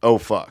 oh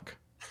fuck.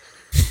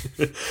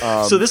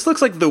 So this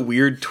looks like the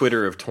weird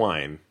Twitter of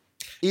Twine.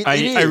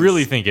 I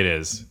really think it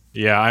is.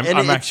 Yeah,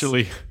 I'm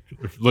actually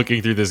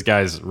looking through this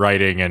guy's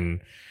writing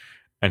and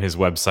his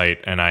website,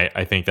 and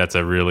I think that's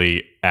a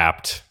really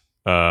apt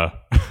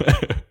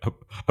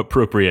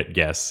appropriate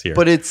guess here.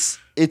 But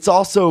it's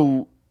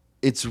also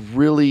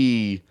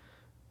really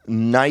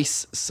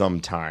nice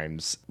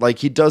sometimes. Like,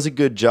 he does a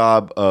good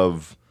job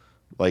of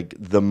like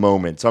the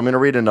moment. So I'm going to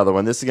read another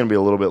one. This is going to be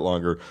a little bit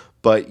longer,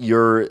 but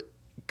you're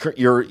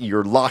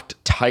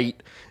locked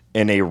tight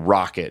in a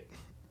rocket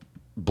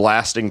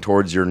blasting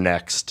towards your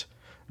next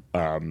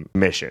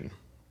mission.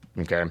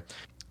 Okay.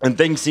 And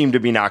things seem to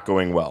be not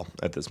going well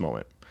at this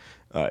moment.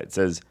 It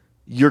says,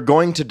 you're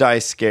going to die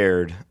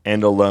scared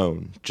and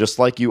alone, just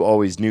like you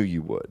always knew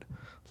you would.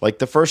 Like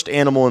the first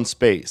animal in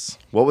space.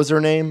 What was her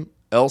name?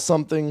 L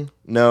something?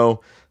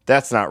 No,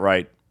 that's not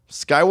right.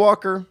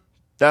 Skywalker?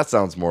 That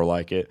sounds more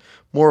like it.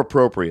 More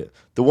appropriate.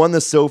 The one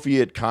the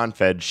Soviet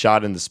Confed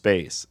shot into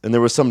space, and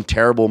there was some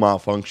terrible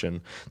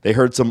malfunction. They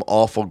heard some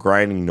awful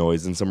grinding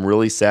noise and some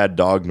really sad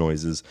dog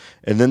noises,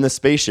 and then the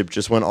spaceship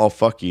just went all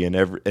fucky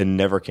and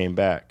never came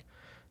back.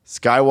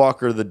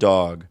 Skywalker the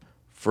dog.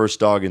 First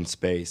dog in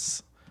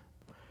space.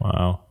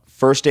 Wow.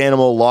 First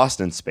animal lost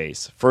in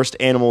space. First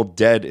animal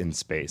dead in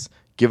space.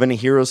 Given a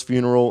hero's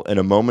funeral and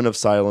a moment of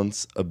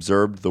silence,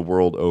 observed the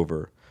world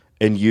over.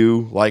 And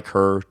you, like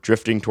her,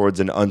 drifting towards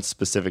an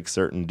unspecific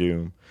certain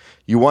doom.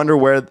 You wonder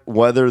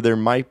whether there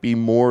might be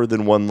more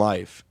than one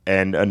life,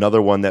 and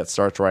another one that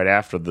starts right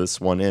after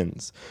this one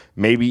ends.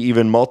 Maybe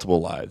even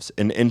multiple lives,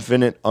 an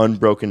infinite,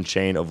 unbroken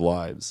chain of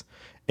lives.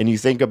 And you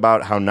think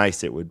about how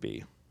nice it would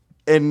be.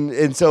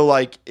 And so,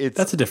 like,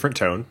 That's a different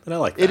tone, and I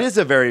like that. It is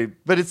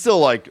but it's still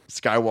like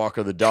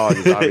Skywalker the dog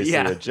is obviously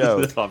a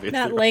joke. Obviously.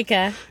 Not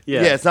Leica.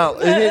 Yeah. Yeah, it's not,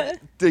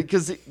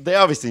 because they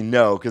obviously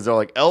know, because they're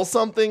like, L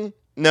something?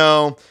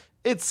 No,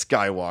 it's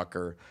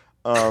Skywalker.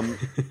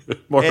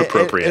 More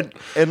appropriate.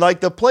 And like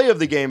the play of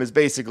the game is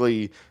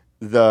basically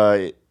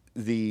the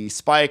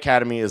spy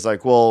academy is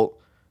like, well,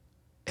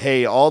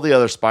 hey, all the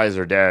other spies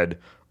are dead.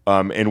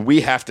 And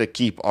we have to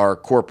keep our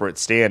corporate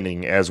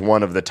standing as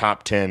one of the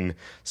top 10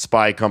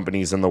 spy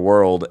companies in the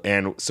world.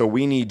 And so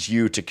we need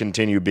you to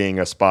continue being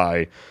a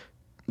spy.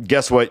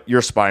 Guess what?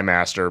 You're spy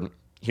master.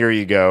 Here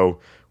you go.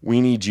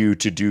 We need you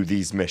to do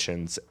these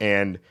missions.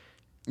 And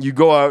you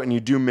go out and you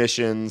do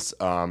missions.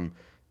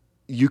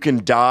 You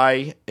can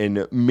die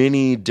in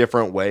many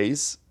different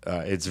ways.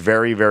 It's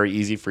very, very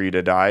easy for you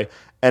to die.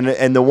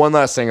 And the one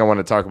last thing I want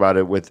to talk about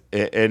it with,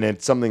 and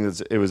it's something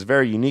it was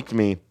very unique to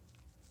me.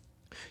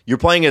 You're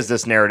playing as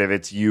this narrative.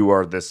 It's you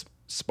are this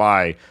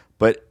spy.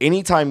 But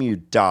anytime you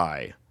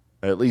die,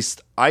 at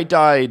least I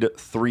died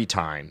 3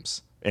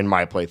 times in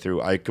my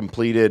playthrough. I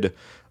completed,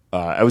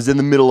 I was in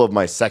the middle of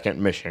my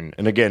second mission.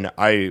 And again,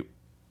 I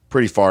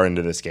pretty far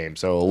into this game.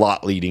 So a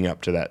lot leading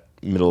up to that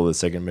middle of the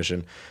second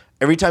mission.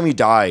 Every time you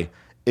die,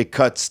 it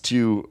cuts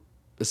to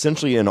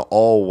essentially an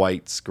all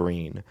white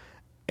screen.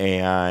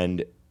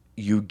 And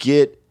you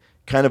get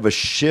kind of a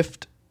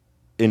shift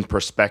in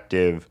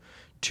perspective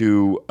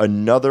to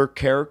another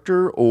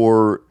character,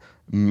 or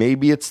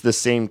maybe it's the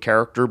same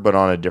character but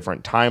on a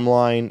different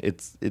timeline.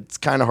 It's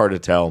kind of hard to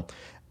tell.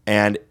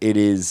 And it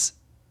is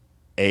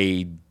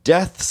a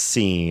death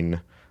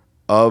scene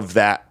of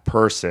that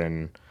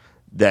person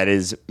that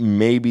is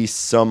maybe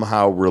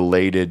somehow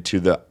related to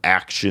the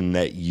action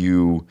that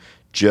you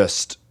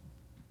just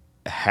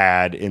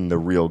had in the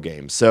real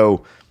game.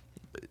 So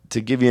to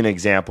give you an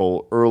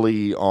example,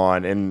 early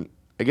on, and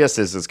I guess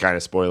this is kind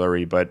of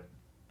spoilery, but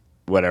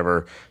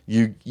whatever,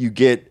 you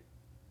get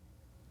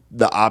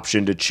the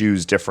option to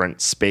choose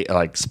different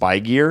spy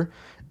gear,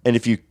 and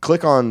if you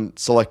click on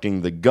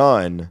selecting the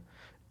gun,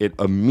 it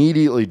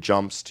immediately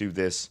jumps to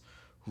this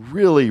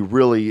really,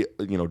 really,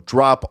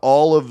 drop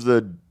all of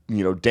the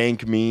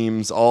dank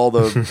memes, all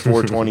the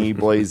 420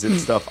 blazing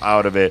stuff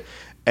out of it,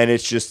 and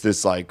it's just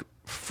this like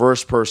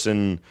first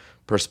person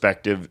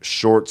perspective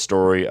short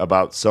story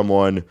about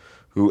someone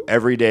who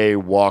every day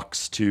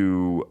walks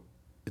to,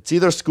 it's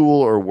either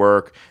school or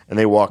work, and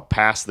they walk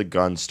past the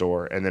gun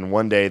store. And then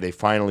one day they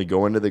finally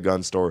go into the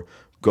gun store,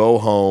 go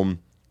home,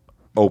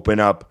 open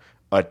up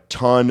a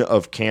ton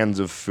of cans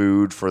of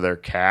food for their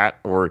cat,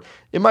 or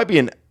it might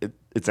be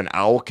it's an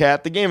owl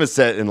cat. The game is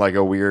set in like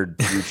a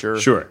weird future.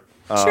 Sure.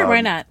 Sure,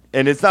 why not?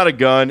 And it's not a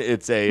gun.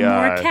 It's a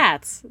More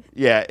cats.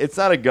 Yeah, it's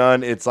not a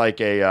gun. It's like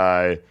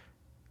a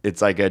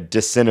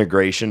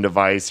disintegration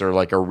device or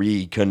like a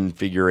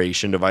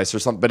reconfiguration device or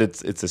something. But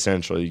it's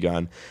essentially a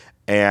gun.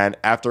 And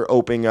after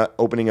opening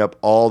up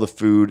all the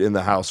food in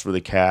the house for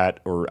the cat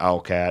or owl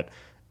cat,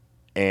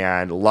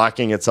 and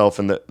locking themselves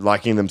in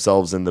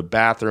the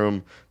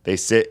bathroom, they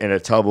sit in a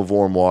tub of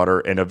warm water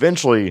and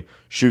eventually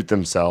shoot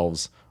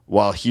themselves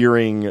while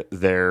hearing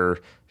their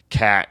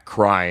cat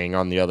crying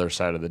on the other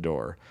side of the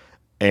door.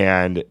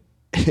 And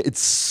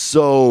it's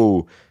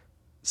so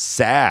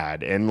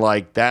sad, and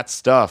like that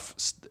stuff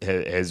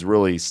has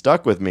really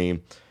stuck with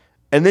me.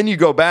 And then you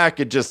go back,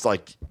 it just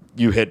like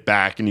you hit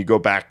back and you go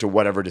back to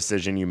whatever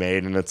decision you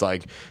made, and it's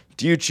like,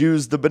 do you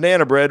choose the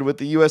banana bread with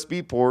the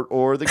USB port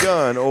or the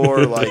gun,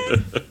 or like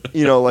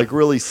like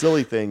really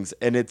silly things.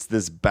 And it's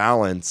this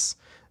balance,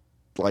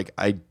 like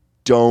I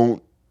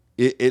don't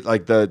it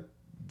like the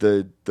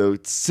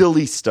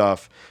silly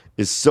stuff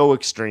is so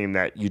extreme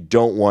that you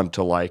don't want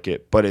to like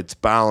it, but it's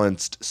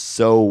balanced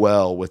so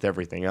well with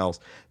everything else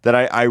that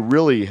I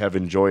really have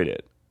enjoyed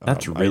it.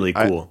 That's really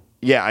cool.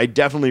 I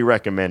definitely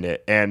recommend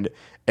it, and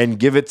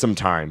give it some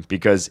time,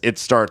 because it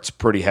starts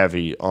pretty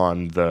heavy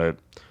on the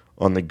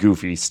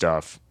goofy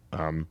stuff.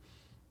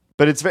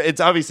 But it's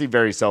obviously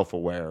very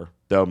self-aware.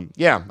 So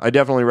yeah, I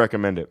definitely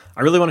recommend it.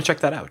 I really want to check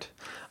that out.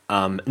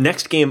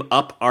 Next game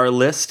up our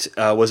list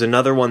was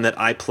another one that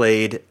I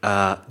played.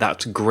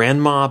 That's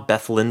Grandma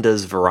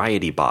Bethlinda's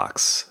Variety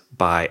Box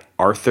by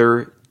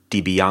Arthur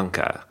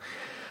DiBianca.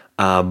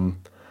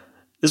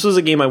 This was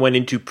a game I went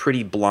into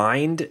pretty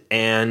blind,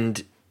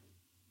 and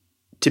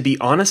to be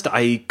honest,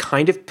 I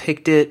kind of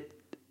picked it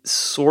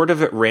sort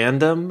of at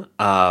random.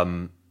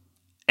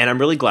 And I'm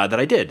really glad that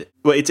I did.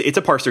 Well, it's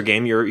a parser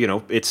game.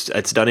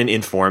 It's done in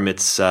Inform.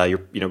 It's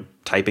you're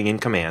typing in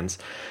commands,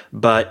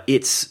 but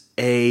it's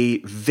a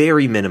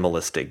very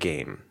minimalistic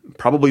game.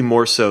 Probably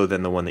more so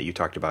than the one that you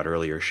talked about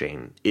earlier,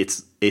 Shane.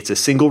 It's a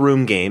single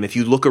room game. If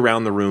you look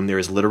around the room, there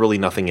is literally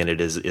nothing in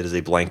it. It is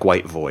a blank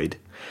white void.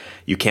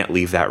 You can't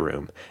leave that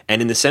room.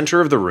 And in the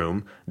center of the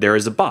room, there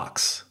is a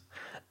box.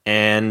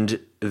 And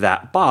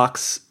that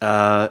box,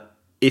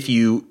 if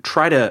you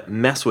try to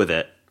mess with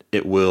it,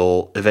 it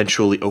will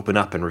eventually open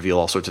up and reveal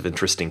all sorts of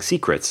interesting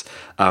secrets.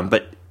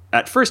 But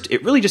at first,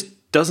 it really just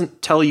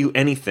doesn't tell you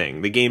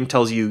anything. The game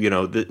tells you,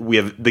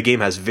 the game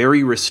has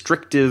very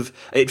restrictive.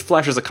 It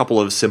flashes a couple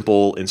of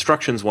simple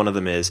instructions. One of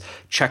them is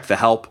check the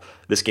help.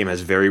 This game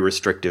has very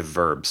restrictive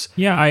verbs.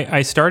 Yeah,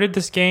 I started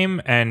this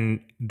game, and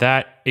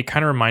that it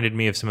kind of reminded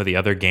me of some of the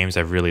other games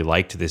I've really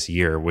liked this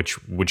year,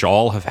 which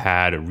all have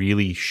had a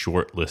really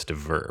short list of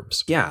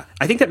verbs. Yeah,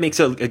 I think that makes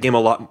a game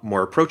a lot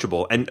more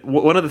approachable. And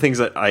one of the things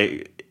that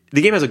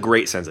the game has a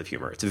great sense of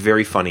humor. It's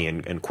very funny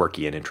and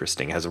quirky and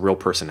interesting. It has a real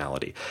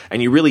personality.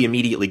 And you really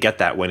immediately get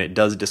that when it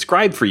does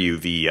describe for you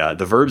the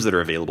verbs that are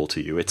available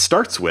to you. It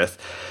starts with,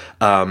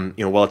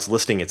 while it's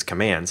listing its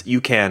commands, you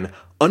can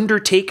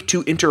undertake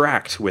to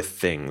interact with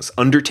things.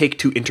 Undertake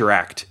to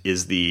interact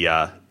is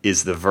the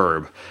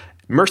verb.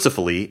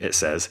 Mercifully, it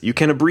says, you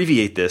can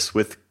abbreviate this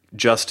with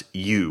just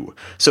you.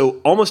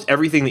 So almost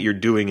everything that you're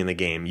doing in the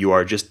game, you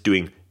are just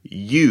doing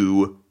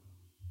you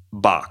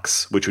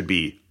box, which would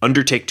be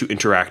undertake to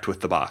interact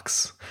with the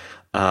box.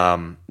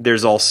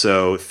 There's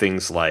also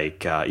things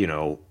like,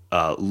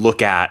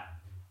 look at,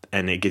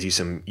 and it gives you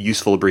some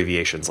useful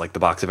abbreviations, like the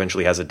box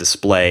eventually has a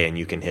display and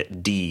you can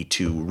hit D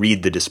to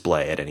read the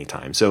display at any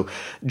time. So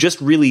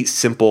just really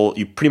simple.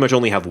 You pretty much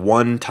only have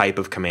one type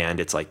of command.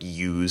 It's like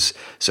use.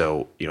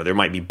 So, there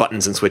might be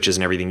buttons and switches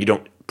and everything. You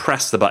don't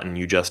press the button.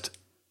 You just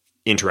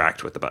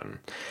interact with the button.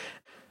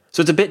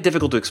 So it's a bit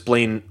difficult to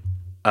explain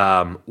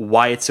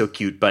why it's so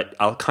cute, but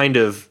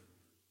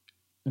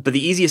but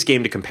the easiest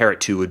game to compare it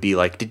to would be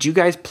like, did you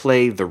guys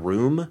play The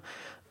Room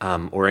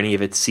or any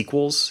of its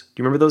sequels?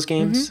 Do you remember those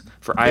games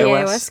for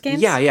iOS? iOS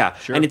games? Yeah.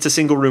 Sure. And it's a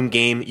single room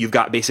game. You've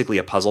got basically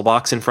a puzzle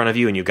box in front of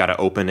you, and you've got to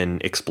open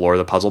and explore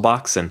the puzzle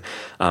box, and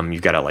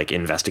you've got to like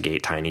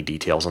investigate tiny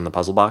details on the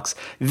puzzle box.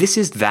 This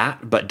is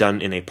that, but done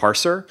in a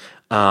parser.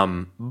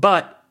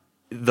 But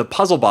the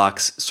puzzle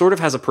box sort of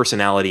has a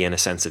personality and a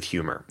sense of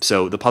humor.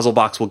 So the puzzle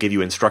box will give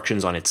you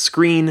instructions on its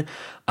screen.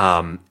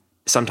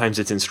 Sometimes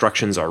its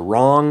instructions are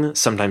wrong.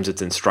 Sometimes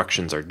its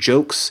instructions are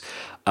jokes.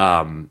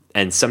 And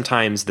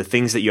sometimes the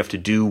things that you have to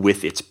do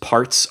with its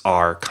parts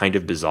are kind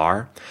of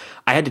bizarre.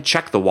 I had to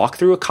check the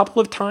walkthrough a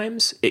couple of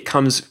times. It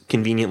comes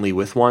conveniently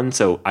with one.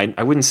 So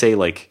I wouldn't say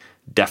like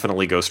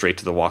definitely go straight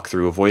to the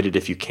walkthrough. Avoid it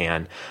if you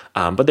can.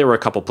 But there were a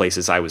couple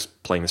places I was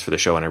playing this for the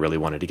show and I really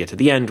wanted to get to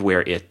the end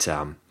where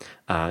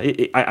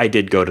I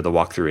did go to the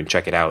walkthrough and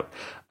check it out.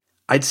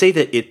 I'd say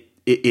that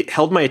it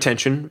held my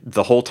attention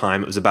the whole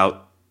time. It was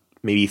about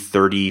maybe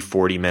 30,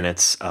 40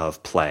 minutes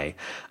of play.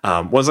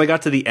 Once I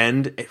got to the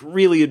end, it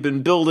really had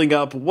been building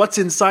up what's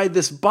inside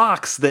this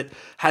box that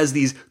has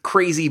these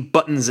crazy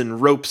buttons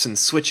and ropes and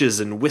switches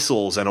and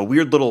whistles and a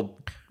weird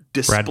little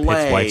display. Brad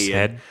Pitt's wife's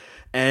head.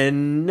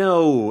 And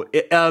no,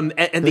 the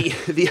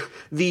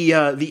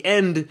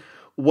end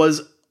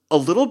was a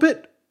little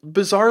bit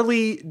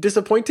bizarrely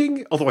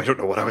disappointing, although I don't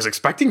know what I was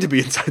expecting to be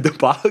inside the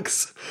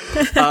box.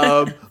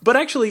 But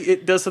actually,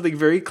 it does something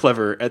very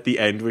clever at the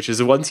end, which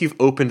is once you've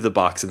opened the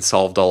box and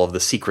solved all of the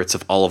secrets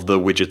of all of the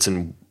widgets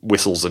and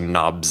whistles and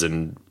knobs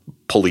and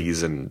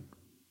pulleys and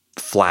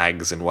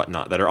flags and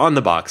whatnot that are on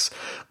the box,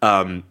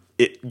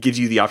 it gives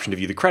you the option to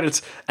view the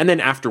credits, and then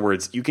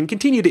afterwards you can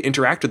continue to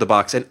interact with the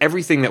box, and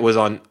everything that was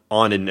on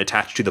and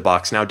attached to the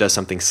box now does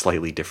something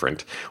slightly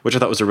different, which I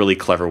thought was a really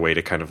clever way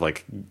to kind of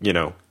like,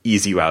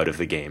 ease you out of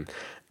the game.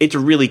 It's a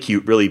really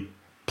cute, really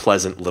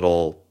pleasant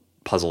little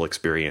puzzle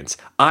experience.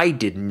 I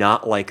did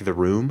not like The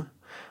Room.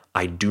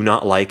 I do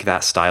not like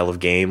that style of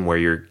game where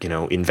you're,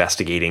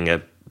 investigating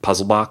a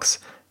puzzle box.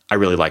 I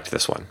really liked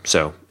this one.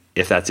 So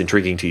if that's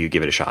intriguing to you,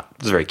 give it a shot.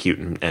 It's very cute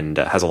and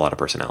has a lot of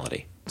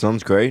personality.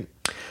 Sounds great.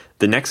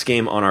 The next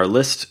game on our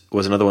list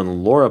was another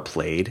one Laura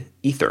played,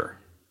 Ether,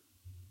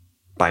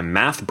 by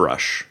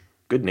MathBrush.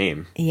 Good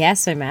name.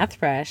 Yes, by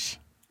MathBrush.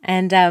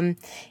 And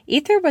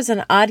Ether was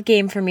an odd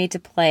game for me to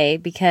play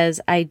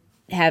because I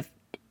have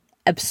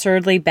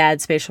absurdly bad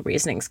spatial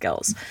reasoning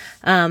skills.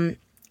 And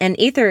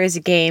Ether is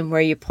a game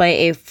where you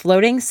play a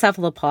floating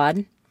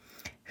cephalopod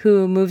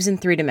who moves in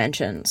 3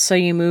 dimensions. So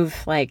you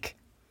move like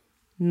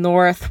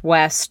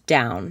northwest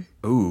down.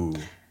 Ooh.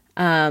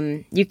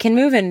 You can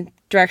move in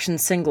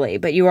directions singly,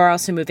 but you are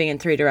also moving in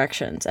 3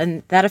 directions.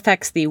 And that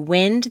affects the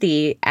wind,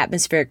 the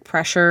atmospheric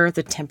pressure,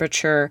 the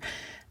temperature.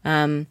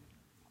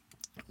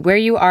 Where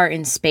you are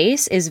in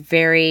space is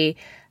very...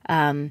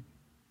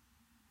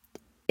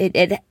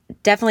 It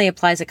definitely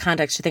applies a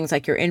context to things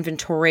like your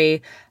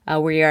inventory,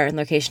 where you are in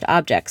location to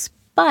objects.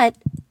 But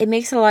it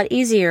makes it a lot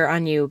easier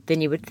on you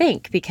than you would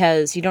think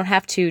because you don't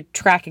have to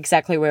track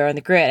exactly where on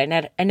the grid.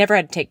 I never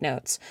had to take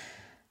notes.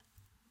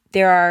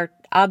 There are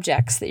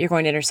objects that you're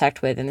going to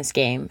intersect with in this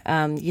game.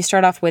 You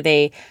start off with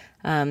a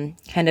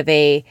kind of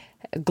a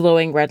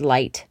glowing red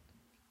light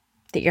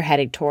that you're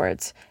heading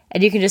towards.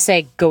 And you can just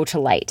say, go to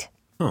light.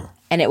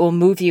 And it will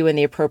move you in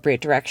the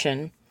appropriate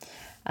direction.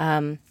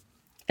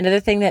 Another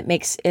thing that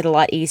makes it a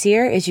lot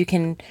easier is you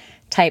can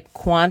type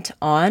quant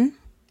on,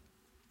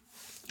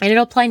 and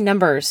it'll apply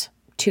numbers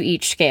to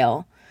each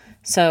scale.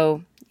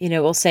 So,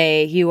 we'll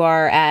say you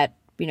are at,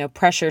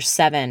 pressure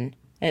 7,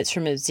 and it's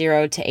from a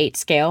 0 to 8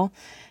 scale.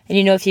 And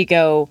if you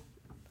go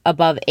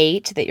above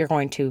 8 that you're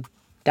going to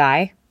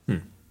die.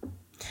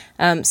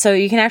 So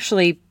you can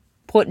actually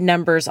put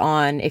numbers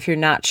on if you're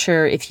not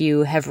sure if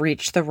you have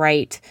reached the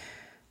right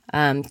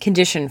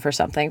condition for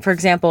something. For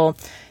example,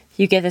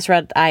 you get this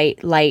red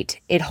light,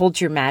 it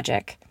holds your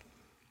magic,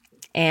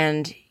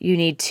 and you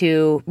need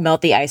to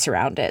melt the ice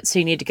around it. So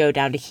you need to go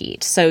down to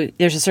heat. So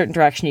there's a certain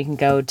direction you can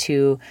go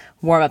to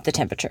warm up the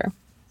temperature.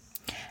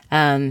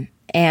 And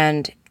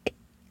in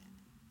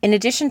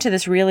addition to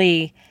this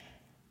really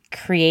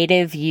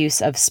creative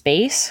use of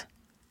space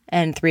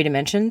and 3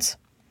 dimensions,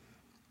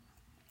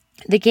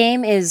 the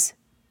game is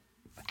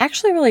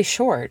actually really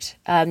short.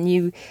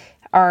 You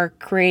are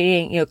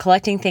creating,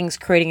 collecting things,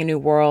 creating a new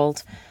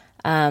world,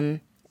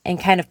 and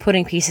kind of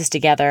putting pieces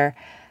together.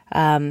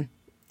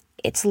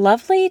 It's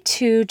lovely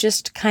to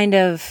just kind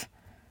of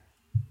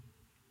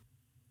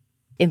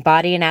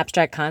embody an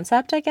abstract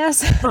concept, I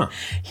guess.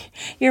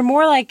 You're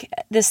more like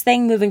this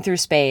thing moving through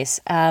space.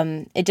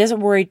 It doesn't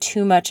worry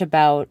too much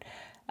about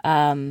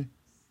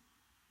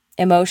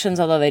emotions,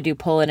 although they do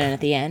pull it in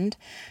at the end.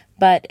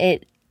 But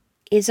it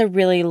is a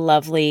really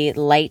lovely,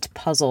 light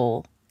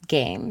puzzle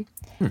game.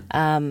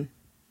 And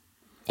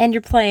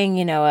you're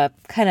playing, a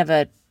kind of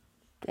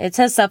it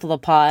says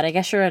cephalopod. I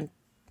guess you're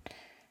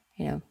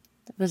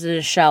was it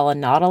a shell, a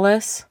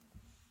nautilus?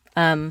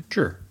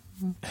 Sure.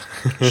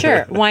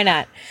 Sure, why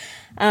not?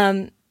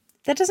 That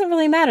doesn't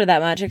really matter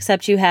that much,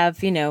 except you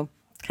have, kind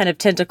of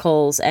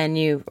tentacles and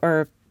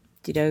you're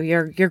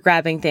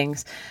grabbing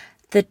things.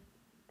 The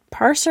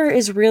parser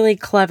is really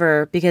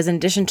clever because in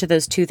addition to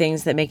those 2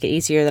 things that make it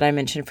easier that I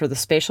mentioned for the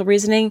spatial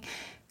reasoning,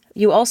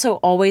 you also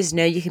always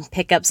know you can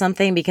pick up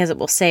something because it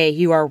will say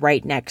you are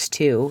right next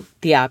to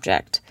the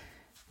object,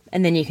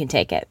 and then you can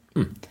take it.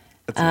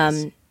 That's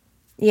nice.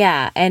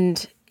 Yeah,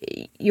 and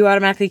you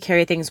automatically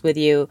carry things with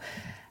you.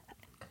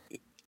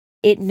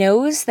 It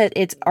knows that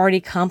it's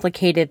already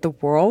complicated the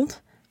world,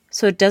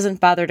 so it doesn't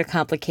bother to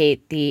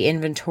complicate the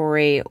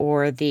inventory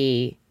or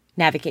the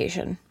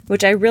navigation,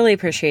 which I really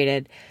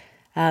appreciated.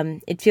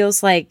 It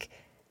feels like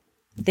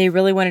they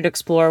really wanted to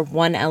explore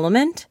one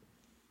element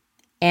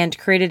and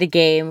created a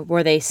game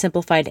where they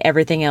simplified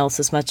everything else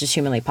as much as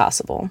humanly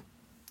possible.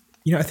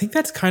 I think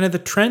that's kind of the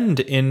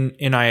trend in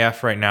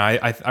IF right now.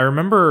 I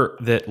remember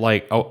that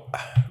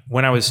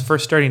when I was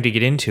first starting to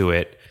get into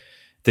it,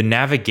 the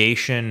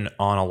navigation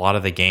on a lot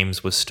of the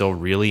games was still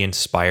really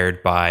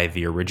inspired by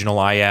the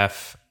original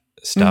IF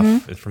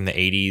stuff from the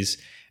 80s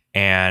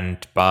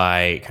and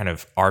by kind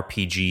of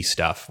RPG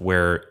stuff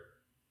where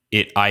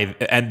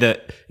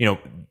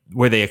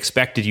where they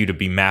expected you to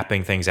be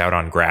mapping things out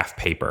on graph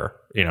paper,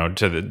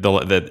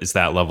 to it's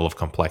that level of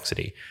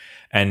complexity.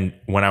 And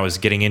when I was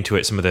getting into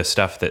it, some of the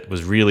stuff that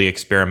was really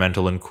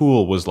experimental and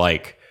cool was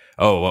like,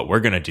 oh, what we're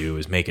going to do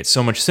is make it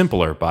so much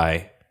simpler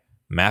by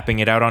mapping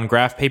it out on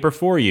graph paper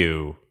for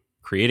you,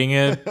 creating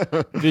a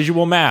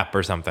visual map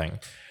or something.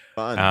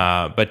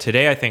 Fun. But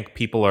today I think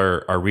people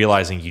are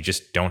realizing you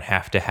just don't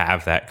have to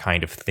have that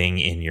kind of thing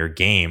in your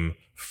game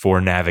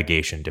for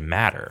navigation to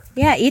matter.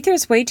 Yeah, Ether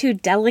is way too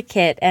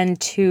delicate and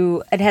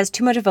it has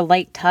too much of a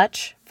light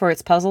touch for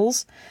its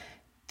puzzles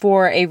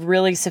for a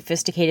really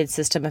sophisticated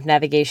system of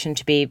navigation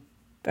to be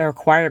a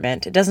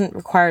requirement. It doesn't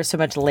require so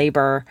much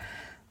labor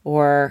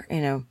or,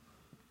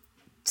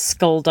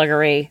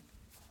 skullduggery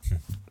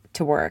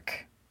to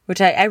work, which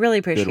I really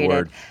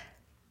appreciated.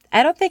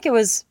 I don't think it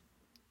was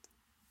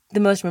the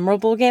most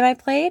memorable game I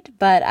played,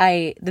 but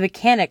the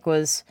mechanic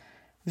was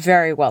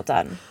very well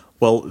done.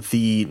 Well,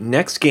 the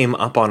next game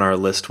up on our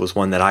list was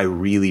one that I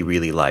really,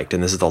 really liked,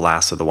 and this is the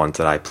last of the ones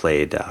that I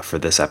played for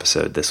this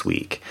episode this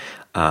week.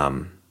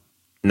 And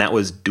that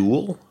was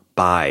Duel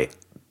by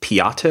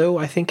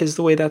Piatto, I think is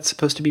the way that's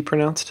supposed to be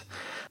pronounced.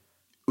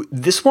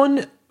 This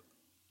one,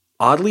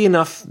 oddly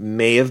enough,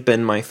 may have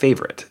been my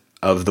favorite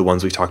of the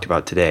ones we talked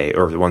about today,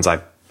 or the ones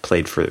I've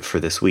played for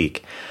this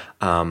week.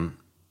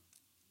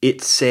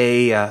 It's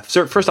so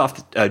first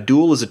off,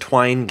 Duel is a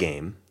Twine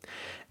game,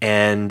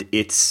 and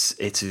it's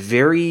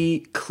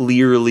very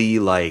clearly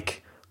like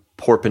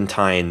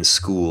Porpentine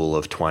school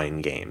of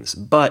Twine games,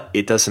 but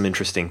it does some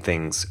interesting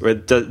things, or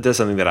it does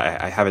something that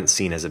I haven't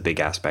seen as a big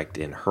aspect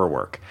in her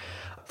work.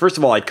 First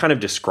of all, I'd kind of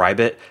describe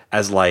it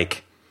as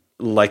like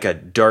a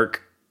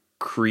dark,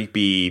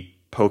 creepy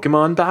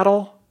Pokemon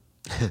battle.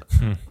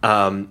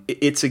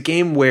 It's a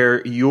game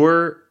where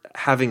you're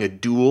having a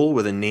duel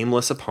with a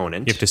nameless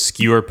opponent. You have to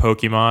skewer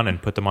Pokemon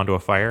and put them onto a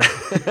fire.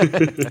 Sweet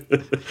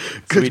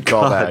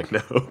callback.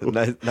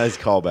 No. Nice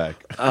callback.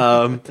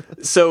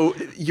 So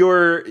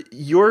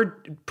you're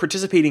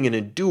participating in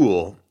a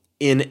duel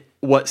in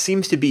what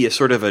seems to be a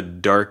sort of a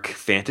dark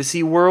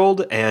fantasy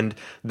world, and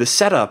the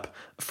setup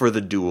for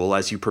the duel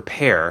as you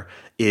prepare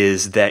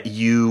is that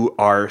you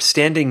are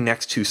standing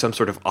next to some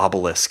sort of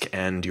obelisk,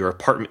 and your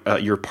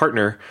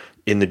partner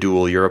in the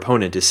duel, your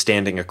opponent, is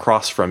standing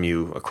across from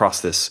you,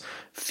 across this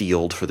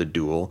field for the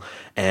duel,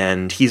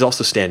 and he's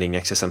also standing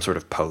next to some sort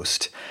of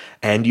post,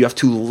 and you have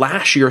to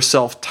lash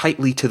yourself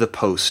tightly to the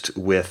post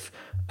with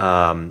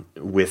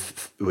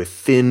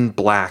thin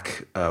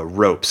black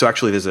rope. So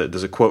actually,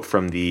 there's a quote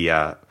from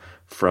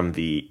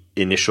the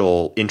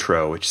initial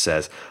intro, which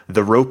says,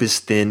 "The rope is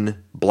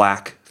thin,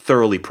 black,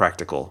 thoroughly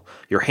practical.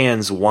 Your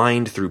hands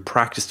wind through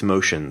practiced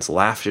motions,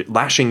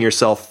 lashing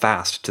yourself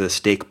fast to the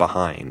stake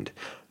behind.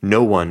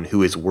 No one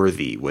who is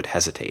worthy would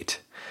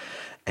hesitate."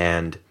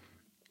 And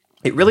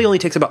it really only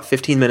takes about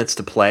 15 minutes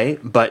to play,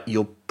 but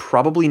you'll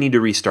probably need to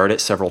restart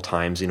it several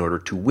times in order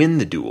to win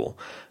the duel,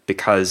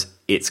 because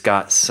it's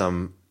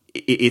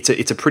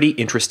a pretty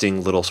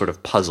interesting little sort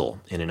of puzzle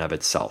in and of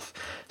itself.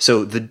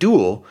 So the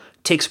duel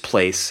takes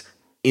place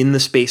in the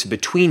space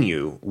between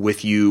you,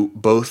 with you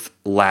both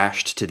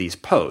lashed to these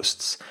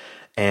posts.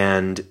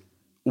 And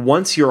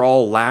once you're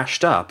all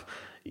lashed up,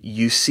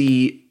 you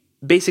see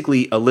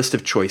basically a list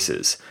of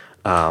choices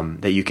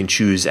that you can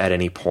choose at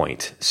any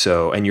point.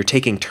 So, and you're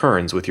taking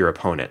turns with your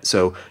opponent.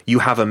 So you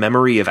have a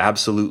memory of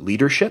absolute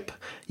leadership.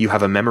 You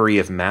have a memory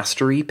of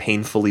mastery,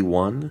 painfully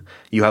won.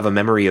 You have a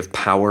memory of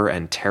power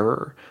and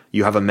terror.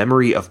 You have a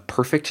memory of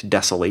perfect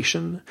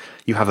desolation.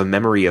 You have a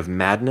memory of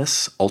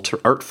madness,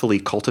 artfully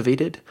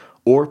cultivated.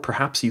 Or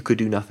perhaps you could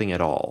do nothing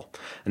at all.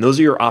 And those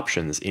are your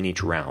options in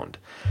each round.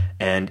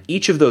 And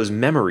each of those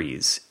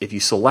memories, if you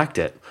select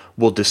it,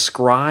 will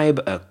describe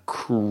a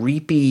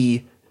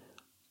creepy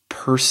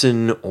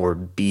person or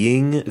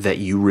being that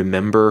you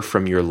remember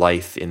from your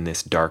life in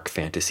this dark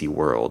fantasy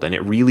world. And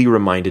it really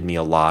reminded me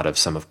a lot of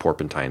some of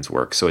Porpentine's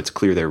work. So it's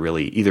clear they're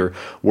really either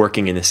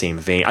working in the same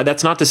vein.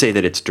 That's not to say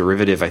that it's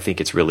derivative. I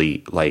think it's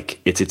really like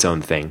it's its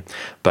own thing.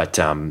 But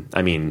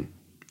I mean,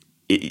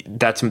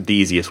 that's the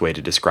easiest way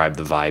to describe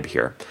the vibe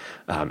here,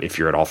 if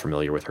you're at all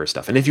familiar with her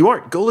stuff. And if you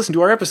aren't, go listen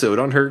to our episode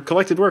on her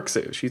collected works.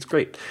 She's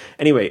great.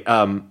 Anyway,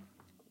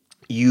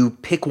 you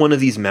pick one of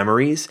these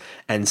memories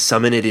and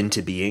summon it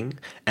into being,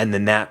 and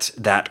then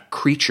that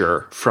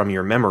creature from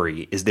your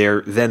memory is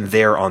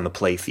there on the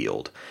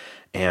playfield.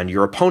 And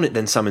your opponent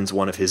then summons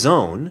one of his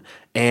own,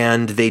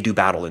 and they do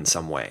battle in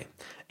some way.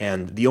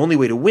 And the only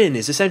way to win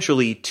is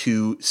essentially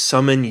to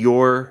summon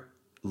your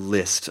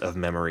list of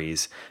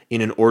memories in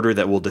an order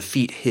that will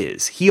defeat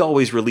his. He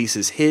always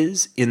releases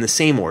his in the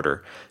same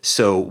order.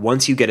 So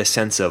once you get a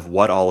sense of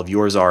what all of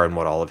yours are and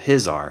what all of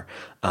his are,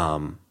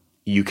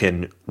 you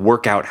can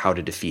work out how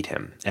to defeat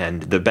him.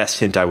 And the best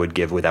hint I would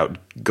give without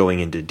going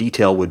into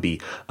detail would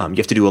be you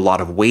have to do a lot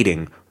of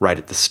waiting right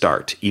at the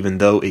start. Even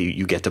though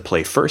you get to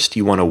play first,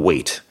 you want to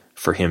wait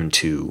for him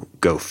to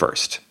go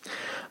first.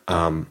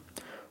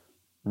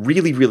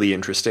 Really, really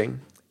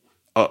interesting.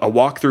 A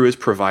walkthrough is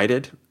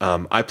provided.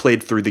 I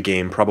played through the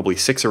game probably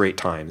 6 or 8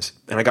 times,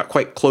 and I got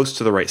quite close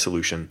to the right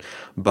solution.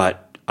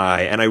 But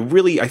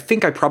I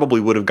think I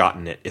probably would have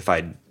gotten it if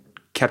I'd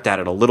kept at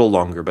it a little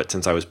longer. But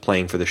since I was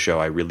playing for the show,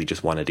 I really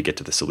just wanted to get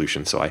to the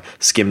solution, so I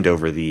skimmed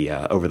over the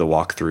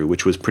walkthrough,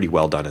 which was pretty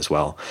well done as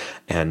well,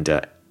 and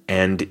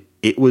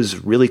it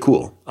was really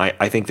cool.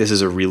 I think this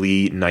is a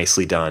really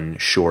nicely done,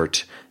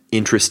 short,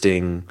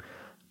 interesting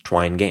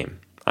Twine game.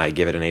 I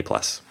give it an A+.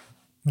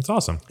 That's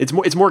awesome.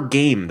 It's more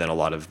game than a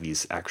lot of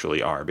these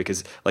actually are,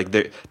 because like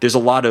there's a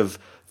lot of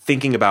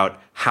thinking about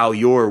how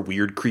your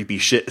weird creepy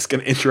shit is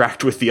going to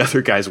interact with the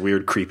other guy's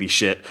weird creepy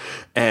shit,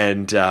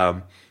 and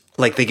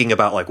like thinking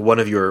about like one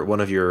of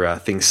your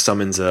things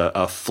summons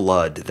a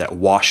flood that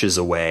washes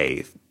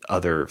away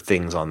other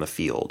things on the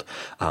field,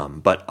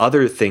 but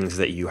other things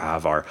that you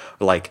have are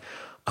like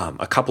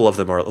a couple of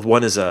them are,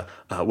 one is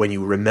when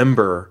you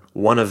remember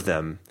one of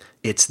them,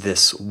 it's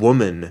this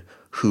woman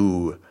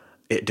who,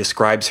 it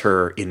describes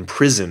her in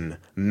prison,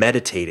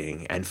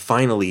 meditating, and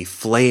finally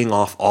flaying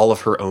off all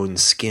of her own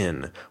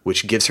skin,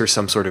 which gives her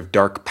some sort of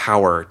dark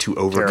power to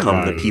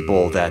overcome the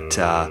people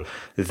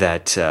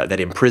that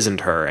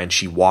imprisoned her, and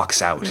she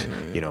walks out,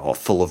 all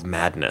full of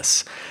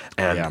madness.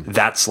 And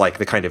that's like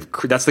the kind of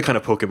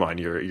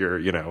Pokemon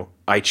you're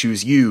I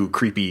choose you,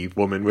 creepy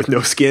woman with no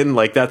skin.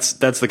 Like that's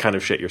the kind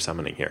of shit you're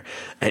summoning here,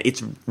 and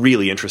it's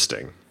really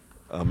interesting.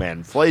 Oh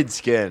man, flayed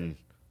skin.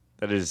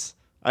 That is.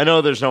 I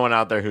know there's no one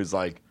out there who's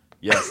like,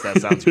 yes,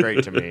 that sounds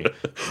great to me.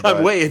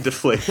 I'm way into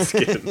flayed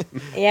skin.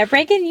 Yeah,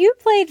 Franken, you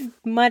played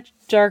much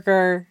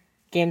darker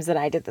games than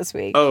I did this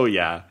week. Oh,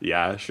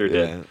 yeah, sure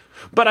did.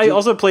 But I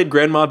also played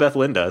Grandma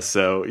Bethlinda,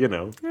 so,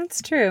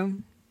 That's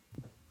true.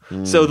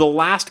 So the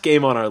last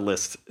game on our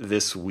list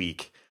this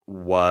week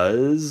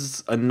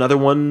was another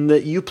one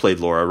that you played,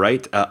 Laura,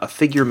 right? A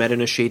Figure Met in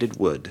a Shaded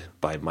Wood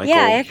by Michael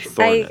Yeah,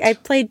 Thornett. I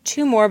played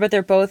 2 more, but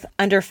they're both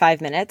under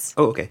 5 minutes.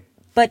 Oh, okay.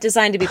 But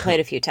designed to be played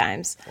a few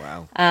times.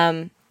 Wow.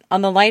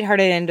 On the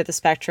lighthearted end of the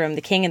spectrum,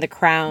 The King and the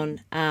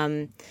Crown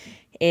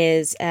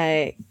is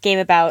a game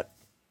about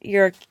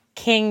your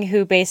king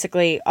who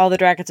basically all the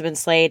dragons have been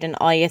slayed, and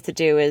all you have to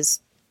do is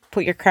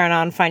put your crown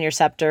on, find your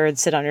scepter, and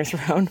sit on your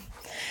throne.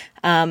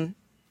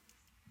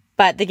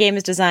 But the game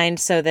is designed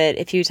so that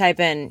if you type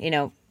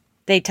in,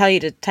 they tell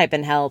you to type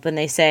in help, and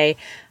they say,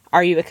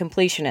 are you a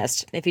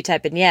completionist? If you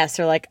type in yes,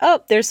 they're like,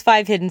 oh, there's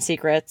 5 hidden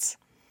secrets.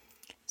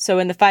 So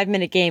in the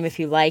 5-minute game, if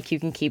you like, you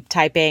can keep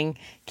typing,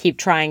 keep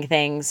trying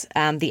things.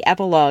 The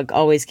epilogue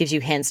always gives you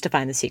hints to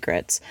find the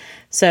secrets.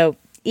 So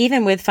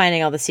even with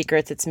finding all the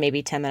secrets, it's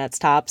maybe 10 minutes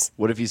tops.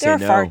 What if you say no? no?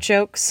 There are fart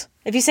jokes.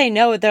 If you say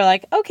no, they're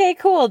like, okay,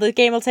 cool, the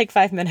game will take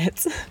 5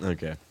 minutes.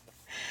 Okay.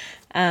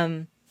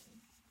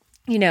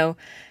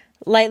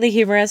 Lightly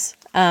humorous.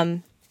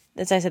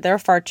 As I said, there are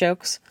fart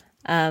jokes.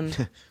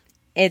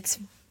 It's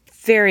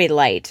very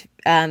light.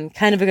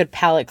 Kind of a good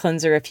palate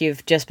cleanser if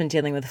you've just been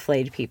dealing with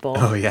flayed people.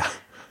 Oh, yeah.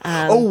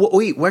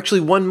 Wait,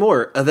 actually, one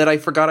more that I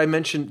forgot I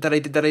mentioned that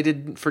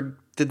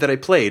I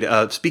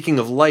played. Speaking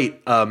of light,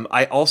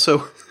 I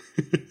also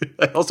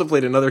I also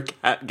played another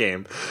cat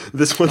game.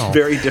 This one's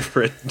very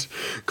different,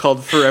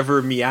 called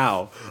Forever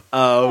Meow.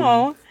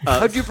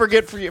 How'd you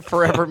forget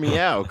Forever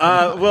Meow?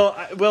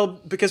 Well,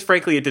 because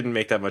frankly, it didn't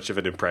make that much of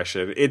an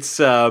impression. It's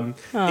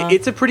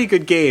a pretty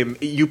good game.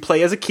 You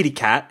play as a kitty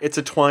cat. It's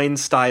a Twine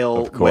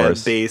style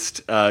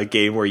web-based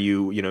game where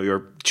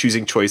you're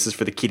choosing choices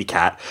for the kitty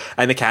cat,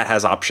 and the cat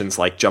has options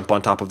like jump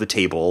on top of the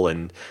table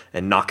and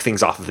knock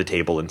things off of the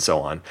table and so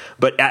on.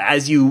 But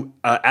as you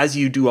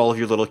do all of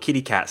your little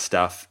kitty cat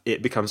stuff,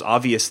 it becomes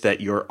obvious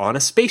that you're on a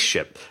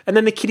spaceship, and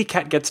then the kitty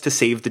cat gets to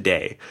save the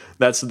day.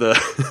 That's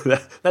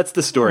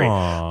the story.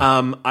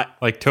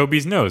 Like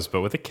Toby's Nose,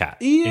 but with a cat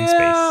in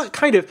Yeah, space.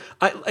 kind of.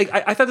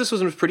 I thought this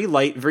one was pretty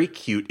light, very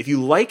cute. If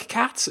you like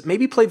cats,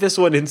 maybe play this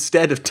one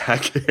instead of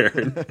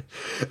Tachyon.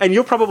 And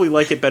you'll probably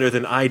like it better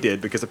than I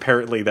did, because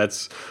apparently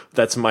that's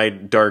my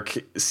dark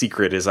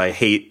secret, is I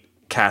hate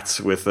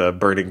cats with a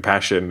burning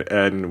passion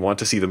and want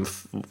to see them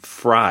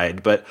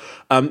fried. But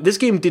this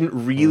game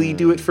didn't really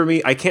do it for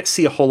me. I can't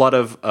see a whole lot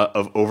of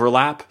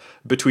overlap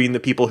between the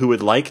people who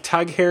would like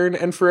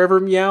Tachyon and Forever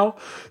Meow.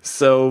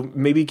 So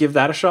maybe give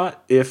that a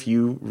shot if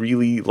you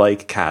really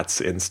like cats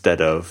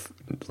instead of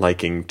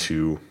liking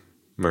to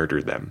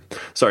murder them.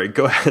 Sorry,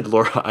 go ahead,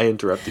 Laura. I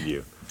interrupted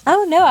you.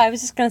 Oh, no, I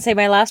was just going to say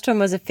my last one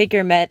was A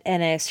Figure Met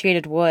in a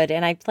Shaded Wood,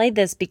 and I played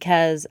this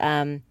because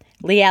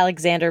Lee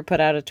Alexander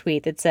put out a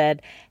tweet that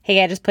said,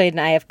 hey, I just played an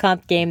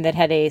IFComp game that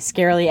had a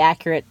scarily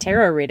accurate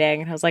tarot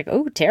reading. And I was like,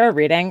 oh, tarot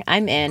reading,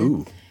 I'm in.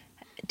 Ooh.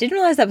 Didn't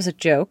realize that was a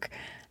joke.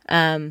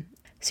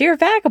 So you're a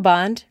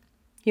vagabond.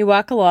 You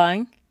walk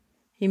along.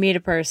 You meet a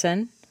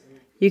person.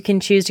 You can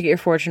choose to get your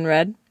fortune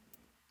read.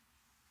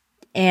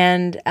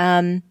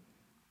 And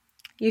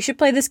you should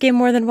play this game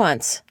more than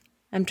once.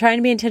 I'm trying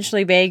to be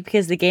intentionally vague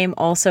because the game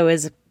also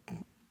is,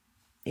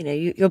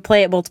 you'll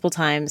play it multiple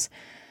times.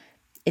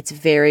 It's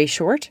very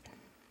short.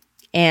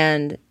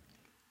 And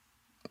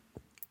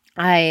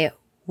I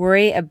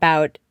worry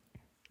about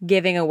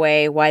giving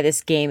away why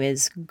this game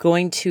is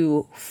going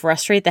to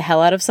frustrate the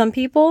hell out of some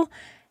people,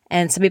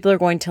 and some people are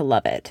going to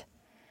love it.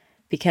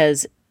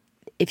 Because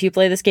if you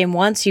play this game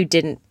once, you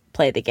didn't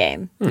play the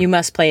game. You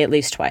must play at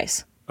least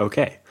twice.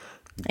 Okay.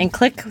 And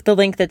click the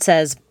link that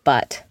says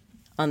 "but"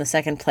 on the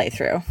second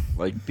playthrough.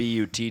 Like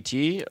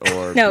BUTT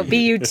or No,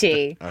 BUT.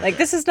 Like,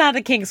 this is not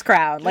a King's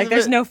Crown. Like,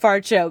 there's no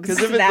fart jokes. Because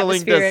This if is it's the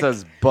link that atmospheric.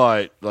 says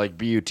 "but," like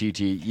BUTT,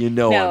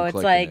 No, I'm it's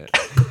clicking like,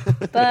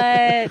 it.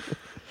 but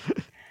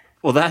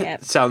Well,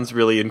 that sounds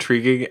really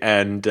intriguing,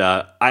 and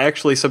I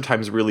actually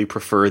sometimes really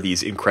prefer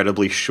these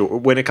incredibly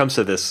short, when it comes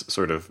to this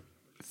sort of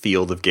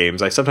field of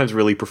games, I sometimes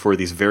really prefer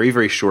these very,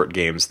 very short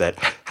games that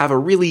have a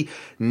really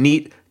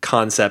neat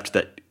concept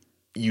that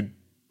you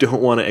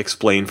don't want to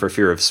explain for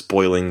fear of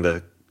spoiling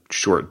the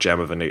short gem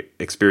of an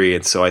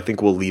experience. So I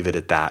think we'll leave it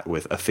at that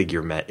with A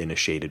Figure Met in a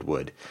Shaded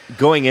Wood.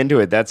 Going into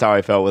it, that's how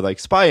I felt with like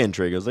Spy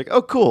Intrigue. I was like,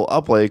 oh, cool,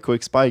 I'll play a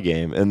quick spy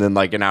game. And then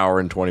like an hour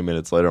and 20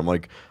 minutes later, I'm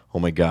like, oh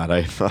my God,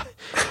 I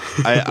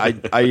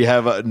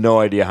have no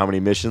idea how many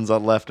missions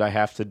left I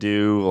have to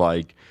do.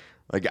 Like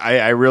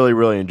I really,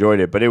 really enjoyed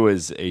it, but it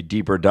was a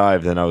deeper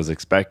dive than I was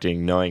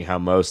expecting, knowing how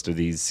most of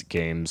these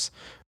games,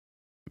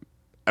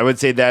 I would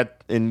say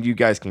that, and you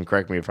guys can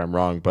correct me if I'm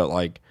wrong, but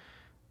like,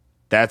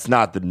 that's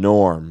not the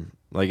norm.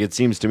 Like, it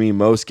seems to me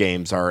most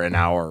games are an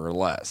hour or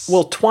less.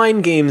 Well,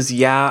 Twine games,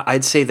 yeah,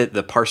 I'd say that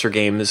the parser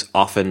games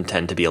often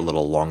tend to be a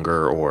little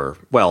longer, or,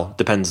 well,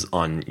 depends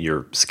on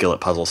your skill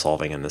at puzzle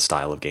solving and the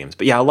style of games.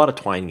 But yeah, a lot of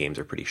Twine games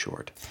are pretty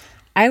short.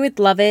 I would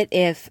love it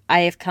if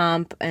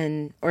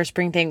IFComp or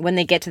Spring Thing, when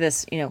they get to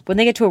this, when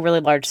they get to a really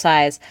large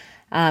size,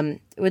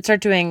 would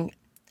start doing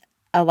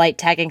a light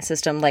tagging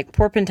system like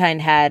Porpentine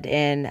had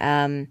in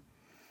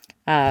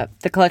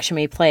the collection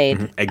we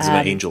played. Eczema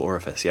Angel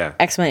Orifice, yeah.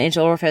 Eczema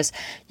Angel Orifice.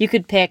 You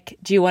could pick,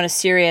 do you want a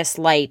serious,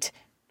 light,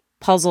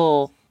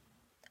 puzzle,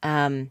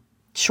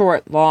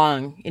 short,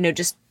 long,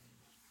 just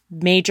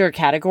major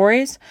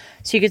categories.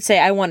 So you could say,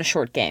 I want a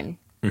short game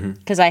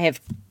because I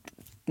have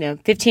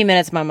 15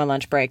 minutes on my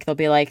lunch break. They'll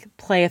be like,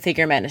 play a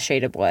figure in a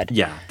shade of wood.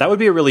 Yeah, that would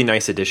be a really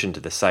nice addition to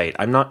the site.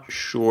 I'm not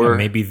sure.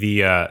 Maybe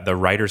the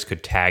writers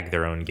could tag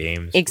their own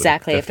games.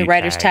 Exactly. If the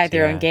writers tag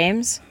their own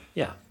games.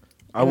 Yeah.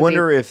 I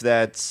wonder if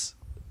that's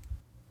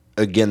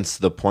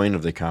against the point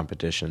of the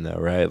competition, though,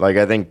 right? Like,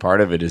 I think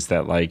part of it is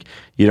that, like,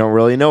 you don't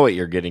really know what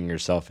you're getting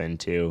yourself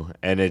into.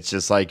 And it's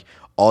just like,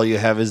 all you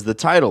have is the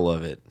title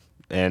of it.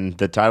 And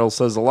the title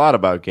says a lot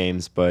about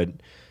games, but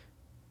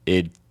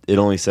it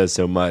only says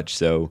so much.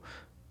 So,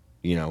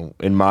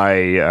 in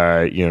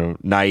my,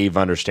 naive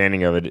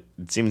understanding of it,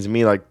 it seems to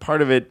me like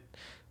part of it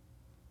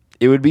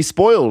would be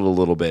spoiled a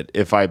little bit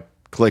if I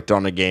clicked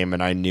on a game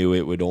and I knew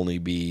it would only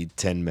be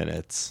 10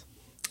 minutes.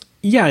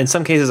 Yeah, in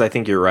some cases, I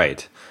think you're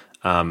right.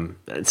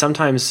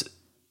 Sometimes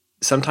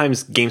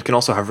games can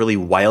also have really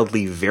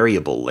wildly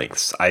variable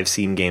lengths. I've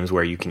seen games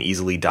where you can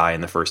easily die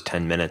in the first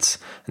 10 minutes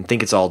and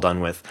think it's all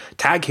done with.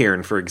 Tag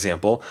Heron, for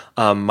example,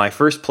 my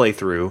first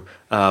playthrough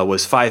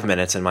was 5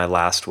 minutes and my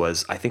last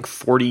was, I think,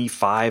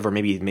 45 or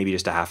maybe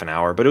just a half an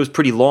hour. But it was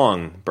pretty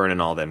long, burning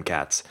all them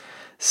cats.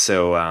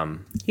 So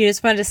you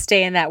just wanted to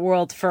stay in that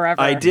world forever.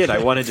 I did. I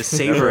wanted to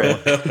savor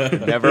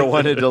it. Never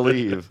wanted to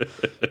leave.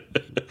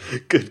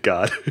 Good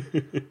God.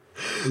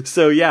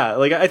 So yeah,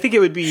 like I think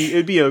it'd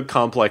be a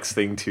complex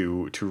thing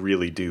to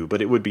really do,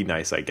 but it would be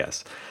nice, I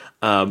guess.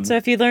 So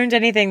if you learned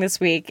anything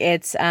this week,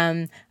 it's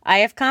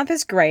IFComp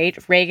is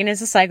great. Reagan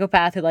is a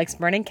psychopath who likes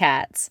burning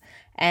cats.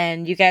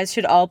 And you guys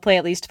should all play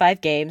at least 5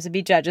 games and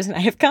be judges in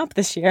IFComp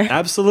this year.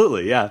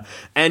 Absolutely, yeah.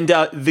 And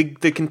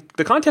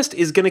the contest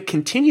is going to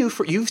continue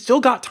for. You've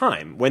still got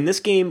time. When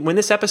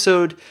this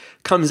episode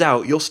comes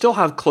out, you'll still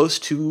have close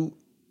to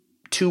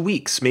 2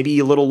 weeks, maybe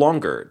a little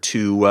longer,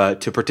 to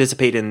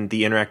participate in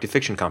the interactive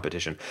fiction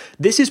competition.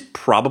 This is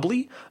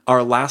probably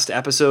our last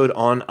episode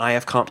on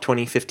IFComp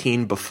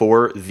 2015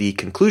 before the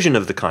conclusion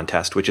of the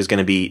contest, which is going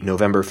to be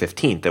November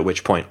 15th, at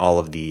which point all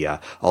of the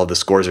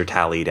scores are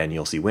tallied and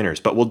you'll see winners.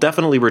 But we'll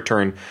definitely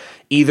return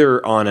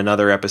either on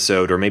another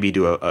episode or maybe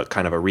do a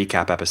kind of a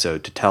recap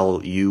episode to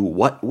tell you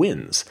what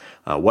wins.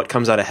 What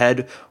comes out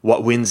ahead,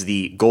 what wins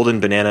the Golden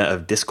Banana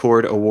of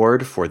Discord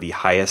award for the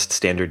highest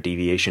standard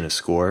deviation of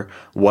score,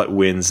 what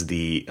wins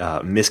the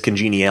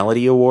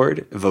Miscongeniality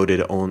award,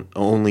 voted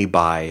only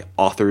by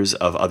authors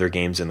of other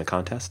games in the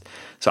contest.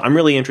 So I'm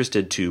really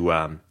interested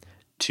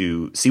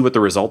to see what the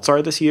results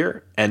are this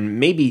year, and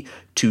maybe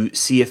to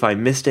see if I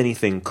missed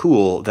anything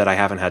cool that I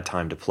haven't had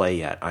time to play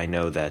yet. I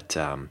know that,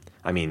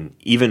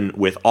 even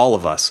with all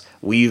of us,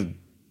 we've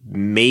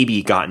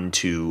maybe gotten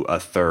to a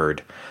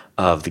third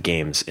of the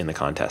games in the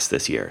contest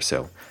this year.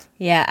 So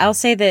yeah, I'll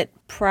say that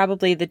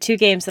probably the 2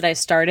 games that I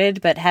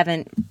started but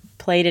haven't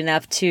played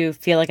enough to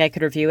feel like I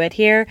could review it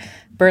here,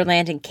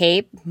 Birdland and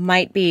Cape,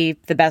 might be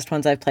the best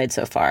ones I've played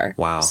so far.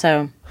 Wow.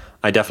 So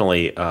I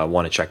definitely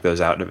want to check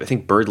those out. I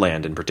think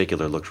Birdland in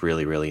particular looked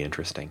really, really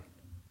interesting.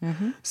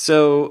 Mm-hmm.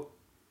 So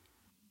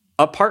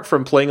apart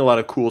from playing a lot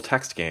of cool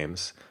text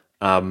games,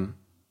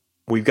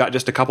 we've got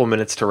just a couple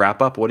minutes to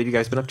wrap up. What have you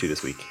guys been up to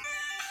this week?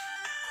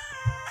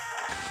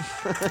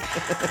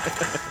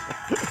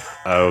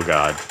 Oh,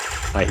 God.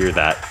 I hear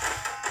that.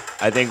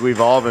 I think we've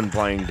all been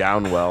playing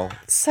Downwell.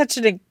 such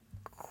an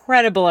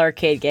incredible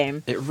arcade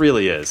game. It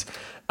really is.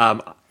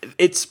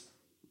 It's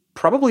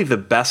probably the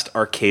best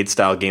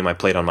arcade-style game I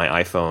played on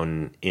my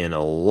iPhone in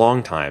a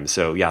long time.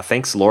 So, yeah,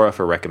 thanks, Laura,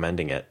 for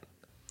recommending it.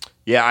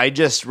 Yeah, I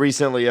just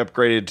recently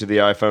upgraded to the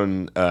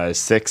iPhone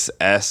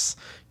 6S,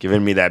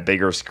 giving me that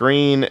bigger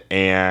screen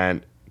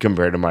and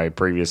compared to my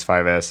previous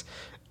 5S.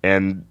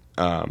 And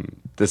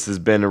this has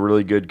been a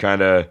really good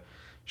kind of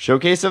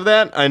showcase of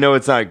that. I know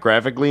it's not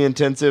graphically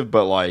intensive,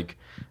 but like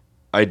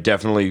I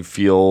definitely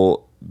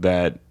feel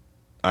that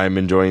I'm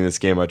enjoying this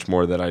game much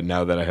more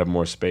now that I have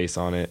more space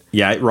on it.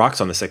 Yeah, it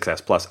rocks on the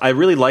 6S Plus. I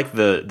really like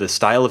the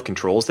style of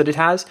controls that it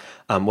has.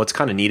 What's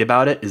kind of neat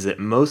about it is that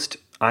most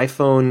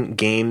iPhone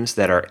games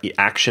that are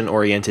action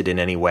oriented in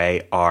any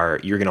way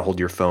you're going to hold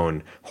your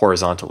phone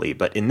horizontally.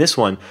 But in this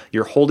one,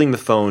 you're holding the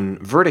phone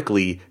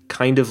vertically,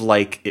 kind of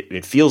like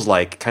it feels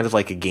like kind of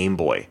like a Game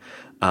Boy.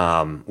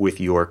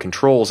 With your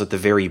controls at the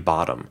very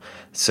bottom.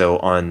 So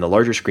on the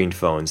larger screen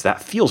phones,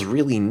 that feels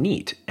really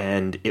neat.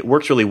 And it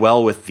works really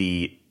well with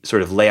the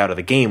sort of layout of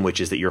the game, which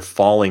is that you're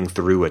falling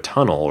through a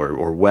tunnel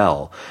or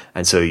well.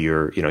 And so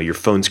your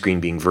phone screen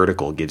being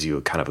vertical gives you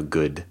a kind of a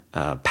good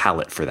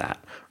palette for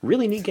that.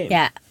 Really neat game.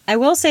 Yeah. I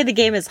will say the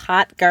game is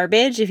hot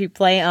garbage if you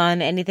play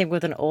on anything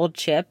with an old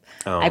chip.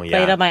 I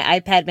played on my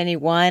iPad Mini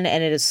 1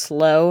 and it is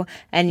slow,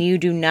 and you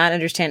do not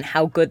understand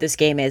how good this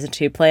game is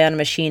until you play on a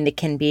machine that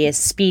can be as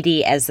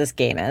speedy as this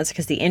game is,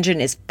 because the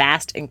engine is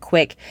fast and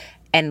quick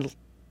and,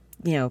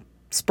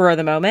 spur of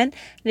the moment.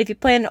 And if you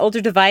play on an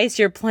older device,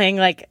 you're playing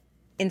like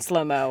in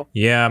slow-mo.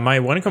 Yeah, my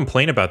one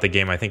complaint about the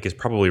game I think is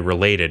probably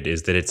related,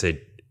 is that it's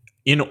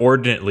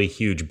inordinately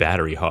huge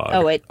battery hog.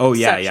 Oh,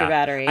 yeah, sucks your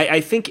battery.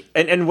 I think,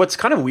 and what's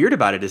kind of weird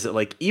about it is that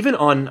like even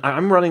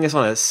I'm running this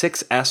on a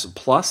 6S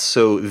Plus,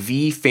 so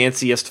the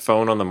fanciest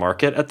phone on the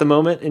market at the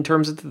moment in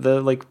terms of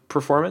the like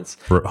performance.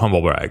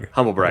 Humble brag.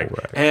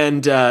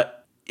 And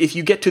if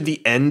you get to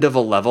the end of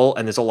a level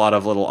and there's a lot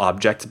of little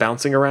objects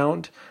bouncing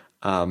around,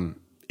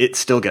 it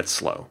still gets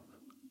slow.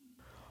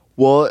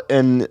 Well,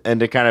 and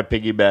to kind of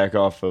piggyback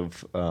off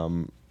of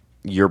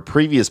your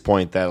previous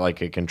point that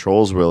like it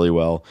controls really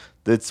well,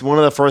 it's one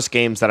of the first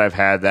games that I've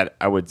had that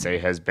I would say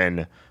has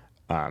been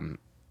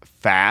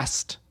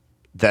fast,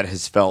 that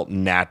has felt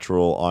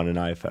natural on an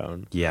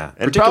iPhone. Yeah,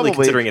 and particularly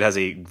considering it has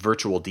a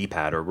virtual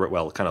D-pad or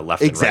kind of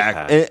left and right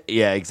pad.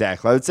 Yeah,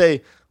 exactly. I would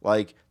say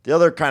like the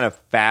other kind of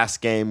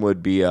fast game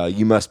would be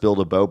You Must Build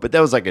a Boat, but that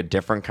was like a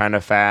different kind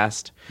of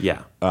fast.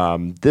 Yeah.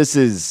 This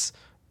is,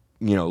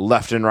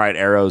 left and right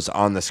arrows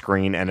on the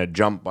screen and a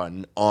jump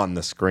button on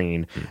the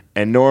screen.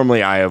 And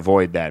normally I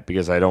avoid that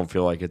because I don't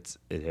feel like it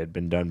had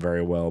been done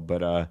very well.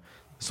 But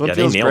this one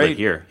feels they nailed great. it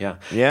here. Yeah.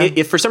 Yeah.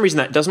 If for some reason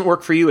that doesn't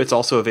work for you, it's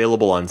also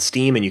available on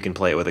Steam and you can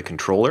play it with a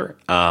controller.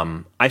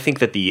 I think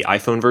that the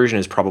iPhone version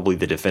is probably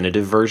the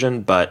definitive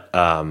version, but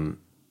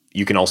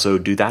you can also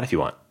do that if you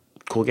want.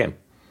 Cool game.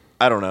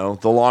 I don't know.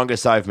 The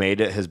longest I've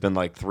made it has been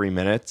like 3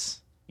 minutes.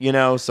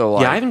 So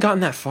like, yeah, I haven't gotten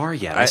that far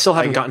yet. I still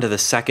haven't gotten to the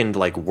second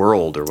like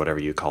world or whatever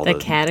you call it. The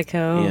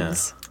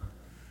catacombs. Yeah.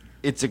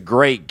 It's a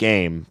great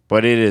game,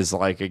 but it is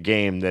like a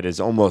game that is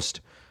almost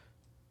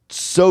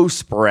so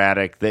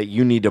sporadic that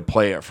you need to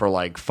play it for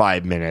like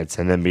 5 minutes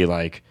and then be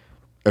like,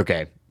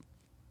 okay,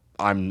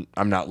 I'm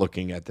not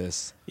looking at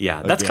this.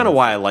 Yeah, that's kind of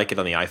why I like it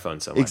on the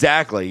iPhone so much.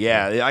 Exactly,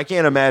 yeah. I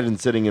can't imagine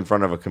sitting in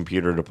front of a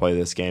computer to play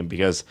this game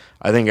because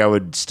I think I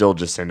would still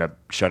just end up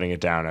shutting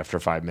it down after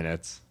 5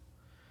 minutes.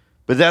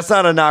 But that's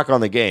not a knock on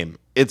the game.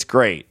 It's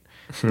great,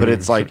 but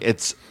it's like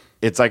it's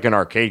like an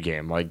arcade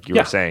game, like you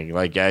were saying.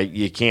 Like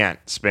you can't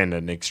spend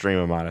an extreme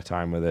amount of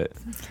time with it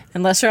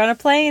unless you're on a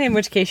plane, in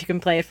which case you can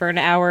play it for an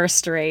hour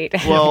straight.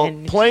 Well,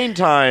 plane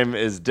time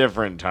is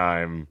different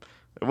time.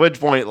 At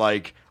which point,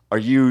 like,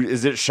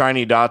 is it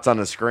shiny dots on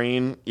the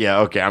screen?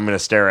 Yeah, okay, I'm going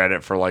to stare at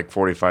it for like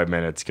 45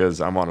 minutes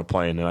because I'm on a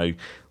plane and I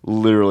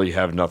literally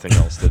have nothing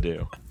else to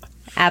do.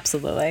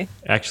 Absolutely.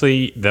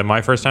 Actually,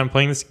 my first time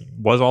playing this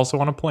was also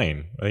on a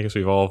plane. I guess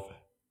we've all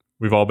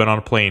been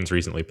on planes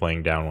recently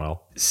playing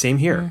Downwell. Same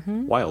here.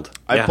 Mm-hmm. Wild.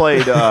 I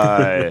played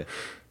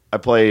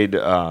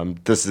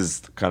this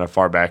is kind of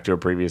far back to a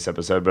previous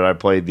episode, but I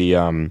played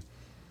the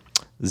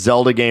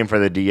Zelda game for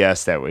the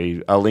DS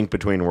A Link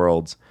Between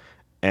Worlds,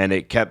 and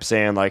it kept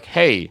saying like,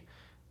 "Hey,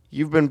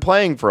 you've been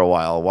playing for a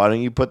while. Why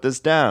don't you put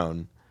this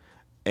down?"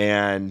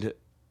 And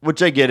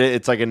which I get it.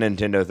 It's like a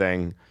Nintendo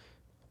thing.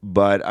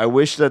 But I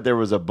wish that there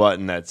was a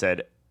button that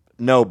said,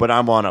 "No, but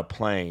I'm on a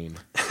plane."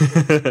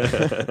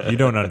 You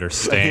don't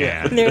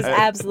understand. There's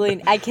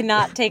absolutely... I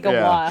cannot take a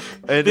walk.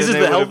 This is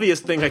the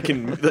healthiest thing I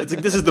can...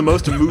 This is the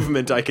most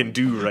movement I can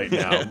do right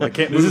now. I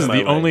can't move This is my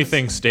the legs. only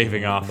thing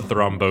staving off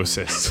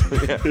thrombosis.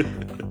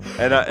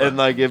 And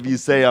like if you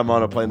say I'm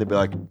on a plane, they'd be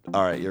like,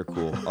 "All right, you're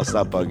cool. I'll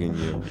stop bugging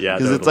you." Yeah,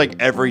 because it's totally.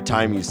 like every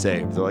time you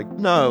save, they're like,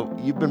 "No,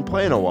 you've been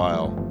playing a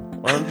while.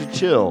 Why don't you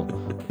chill?"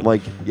 I'm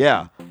like,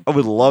 "Yeah, I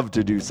would love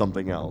to do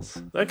something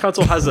else." That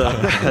console has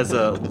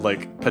a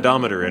like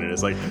pedometer in it.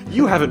 It's like,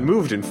 you haven't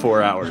moved in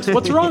 4 hours.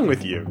 What's wrong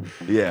with you?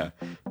 Yeah.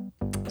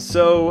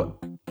 So,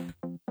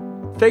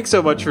 thanks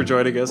so much for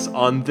joining us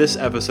on this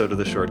episode of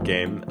The Short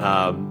Game.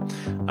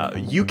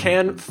 You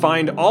can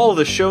find all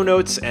the show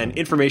notes and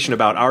information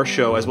about our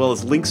show, as well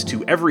as links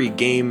to every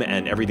game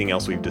and everything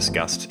else we've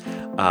discussed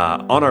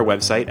on our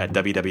website at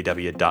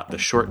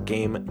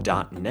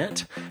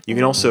www.theshortgame.net. You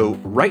can also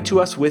write to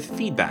us with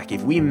feedback.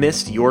 If we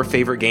missed your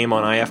favorite game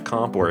on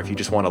IFComp, or if you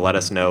just want to let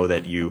us know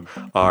that you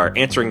are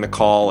answering the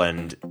call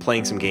and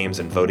playing some games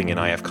and voting in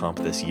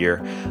IFComp this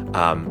year,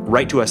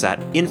 write to us at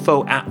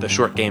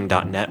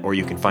info@theshortgame.net, or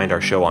you can find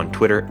our show on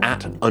Twitter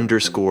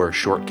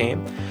 @_shortgame.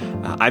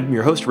 I'm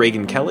your host,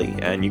 Reagan Kelly,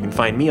 and you can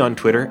find me on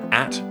Twitter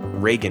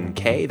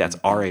 @ReaganK. That's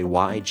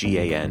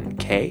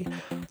RayGanK.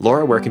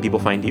 Laura, where can people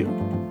find you?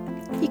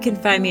 You can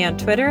find me on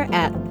Twitter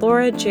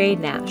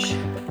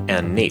 @LauraJNash.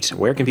 And Nate,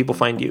 where can people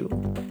find you?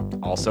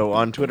 Also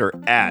on Twitter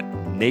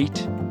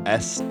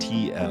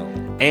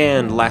 @NateSTL.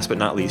 And last but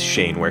not least,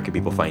 Shane, where can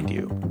people find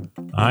you?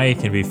 I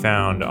can be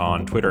found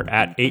on Twitter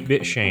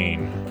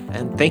 @8BitShane.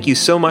 And thank you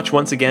so much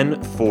once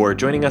again for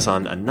joining us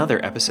on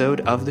another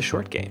episode of The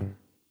Short Game.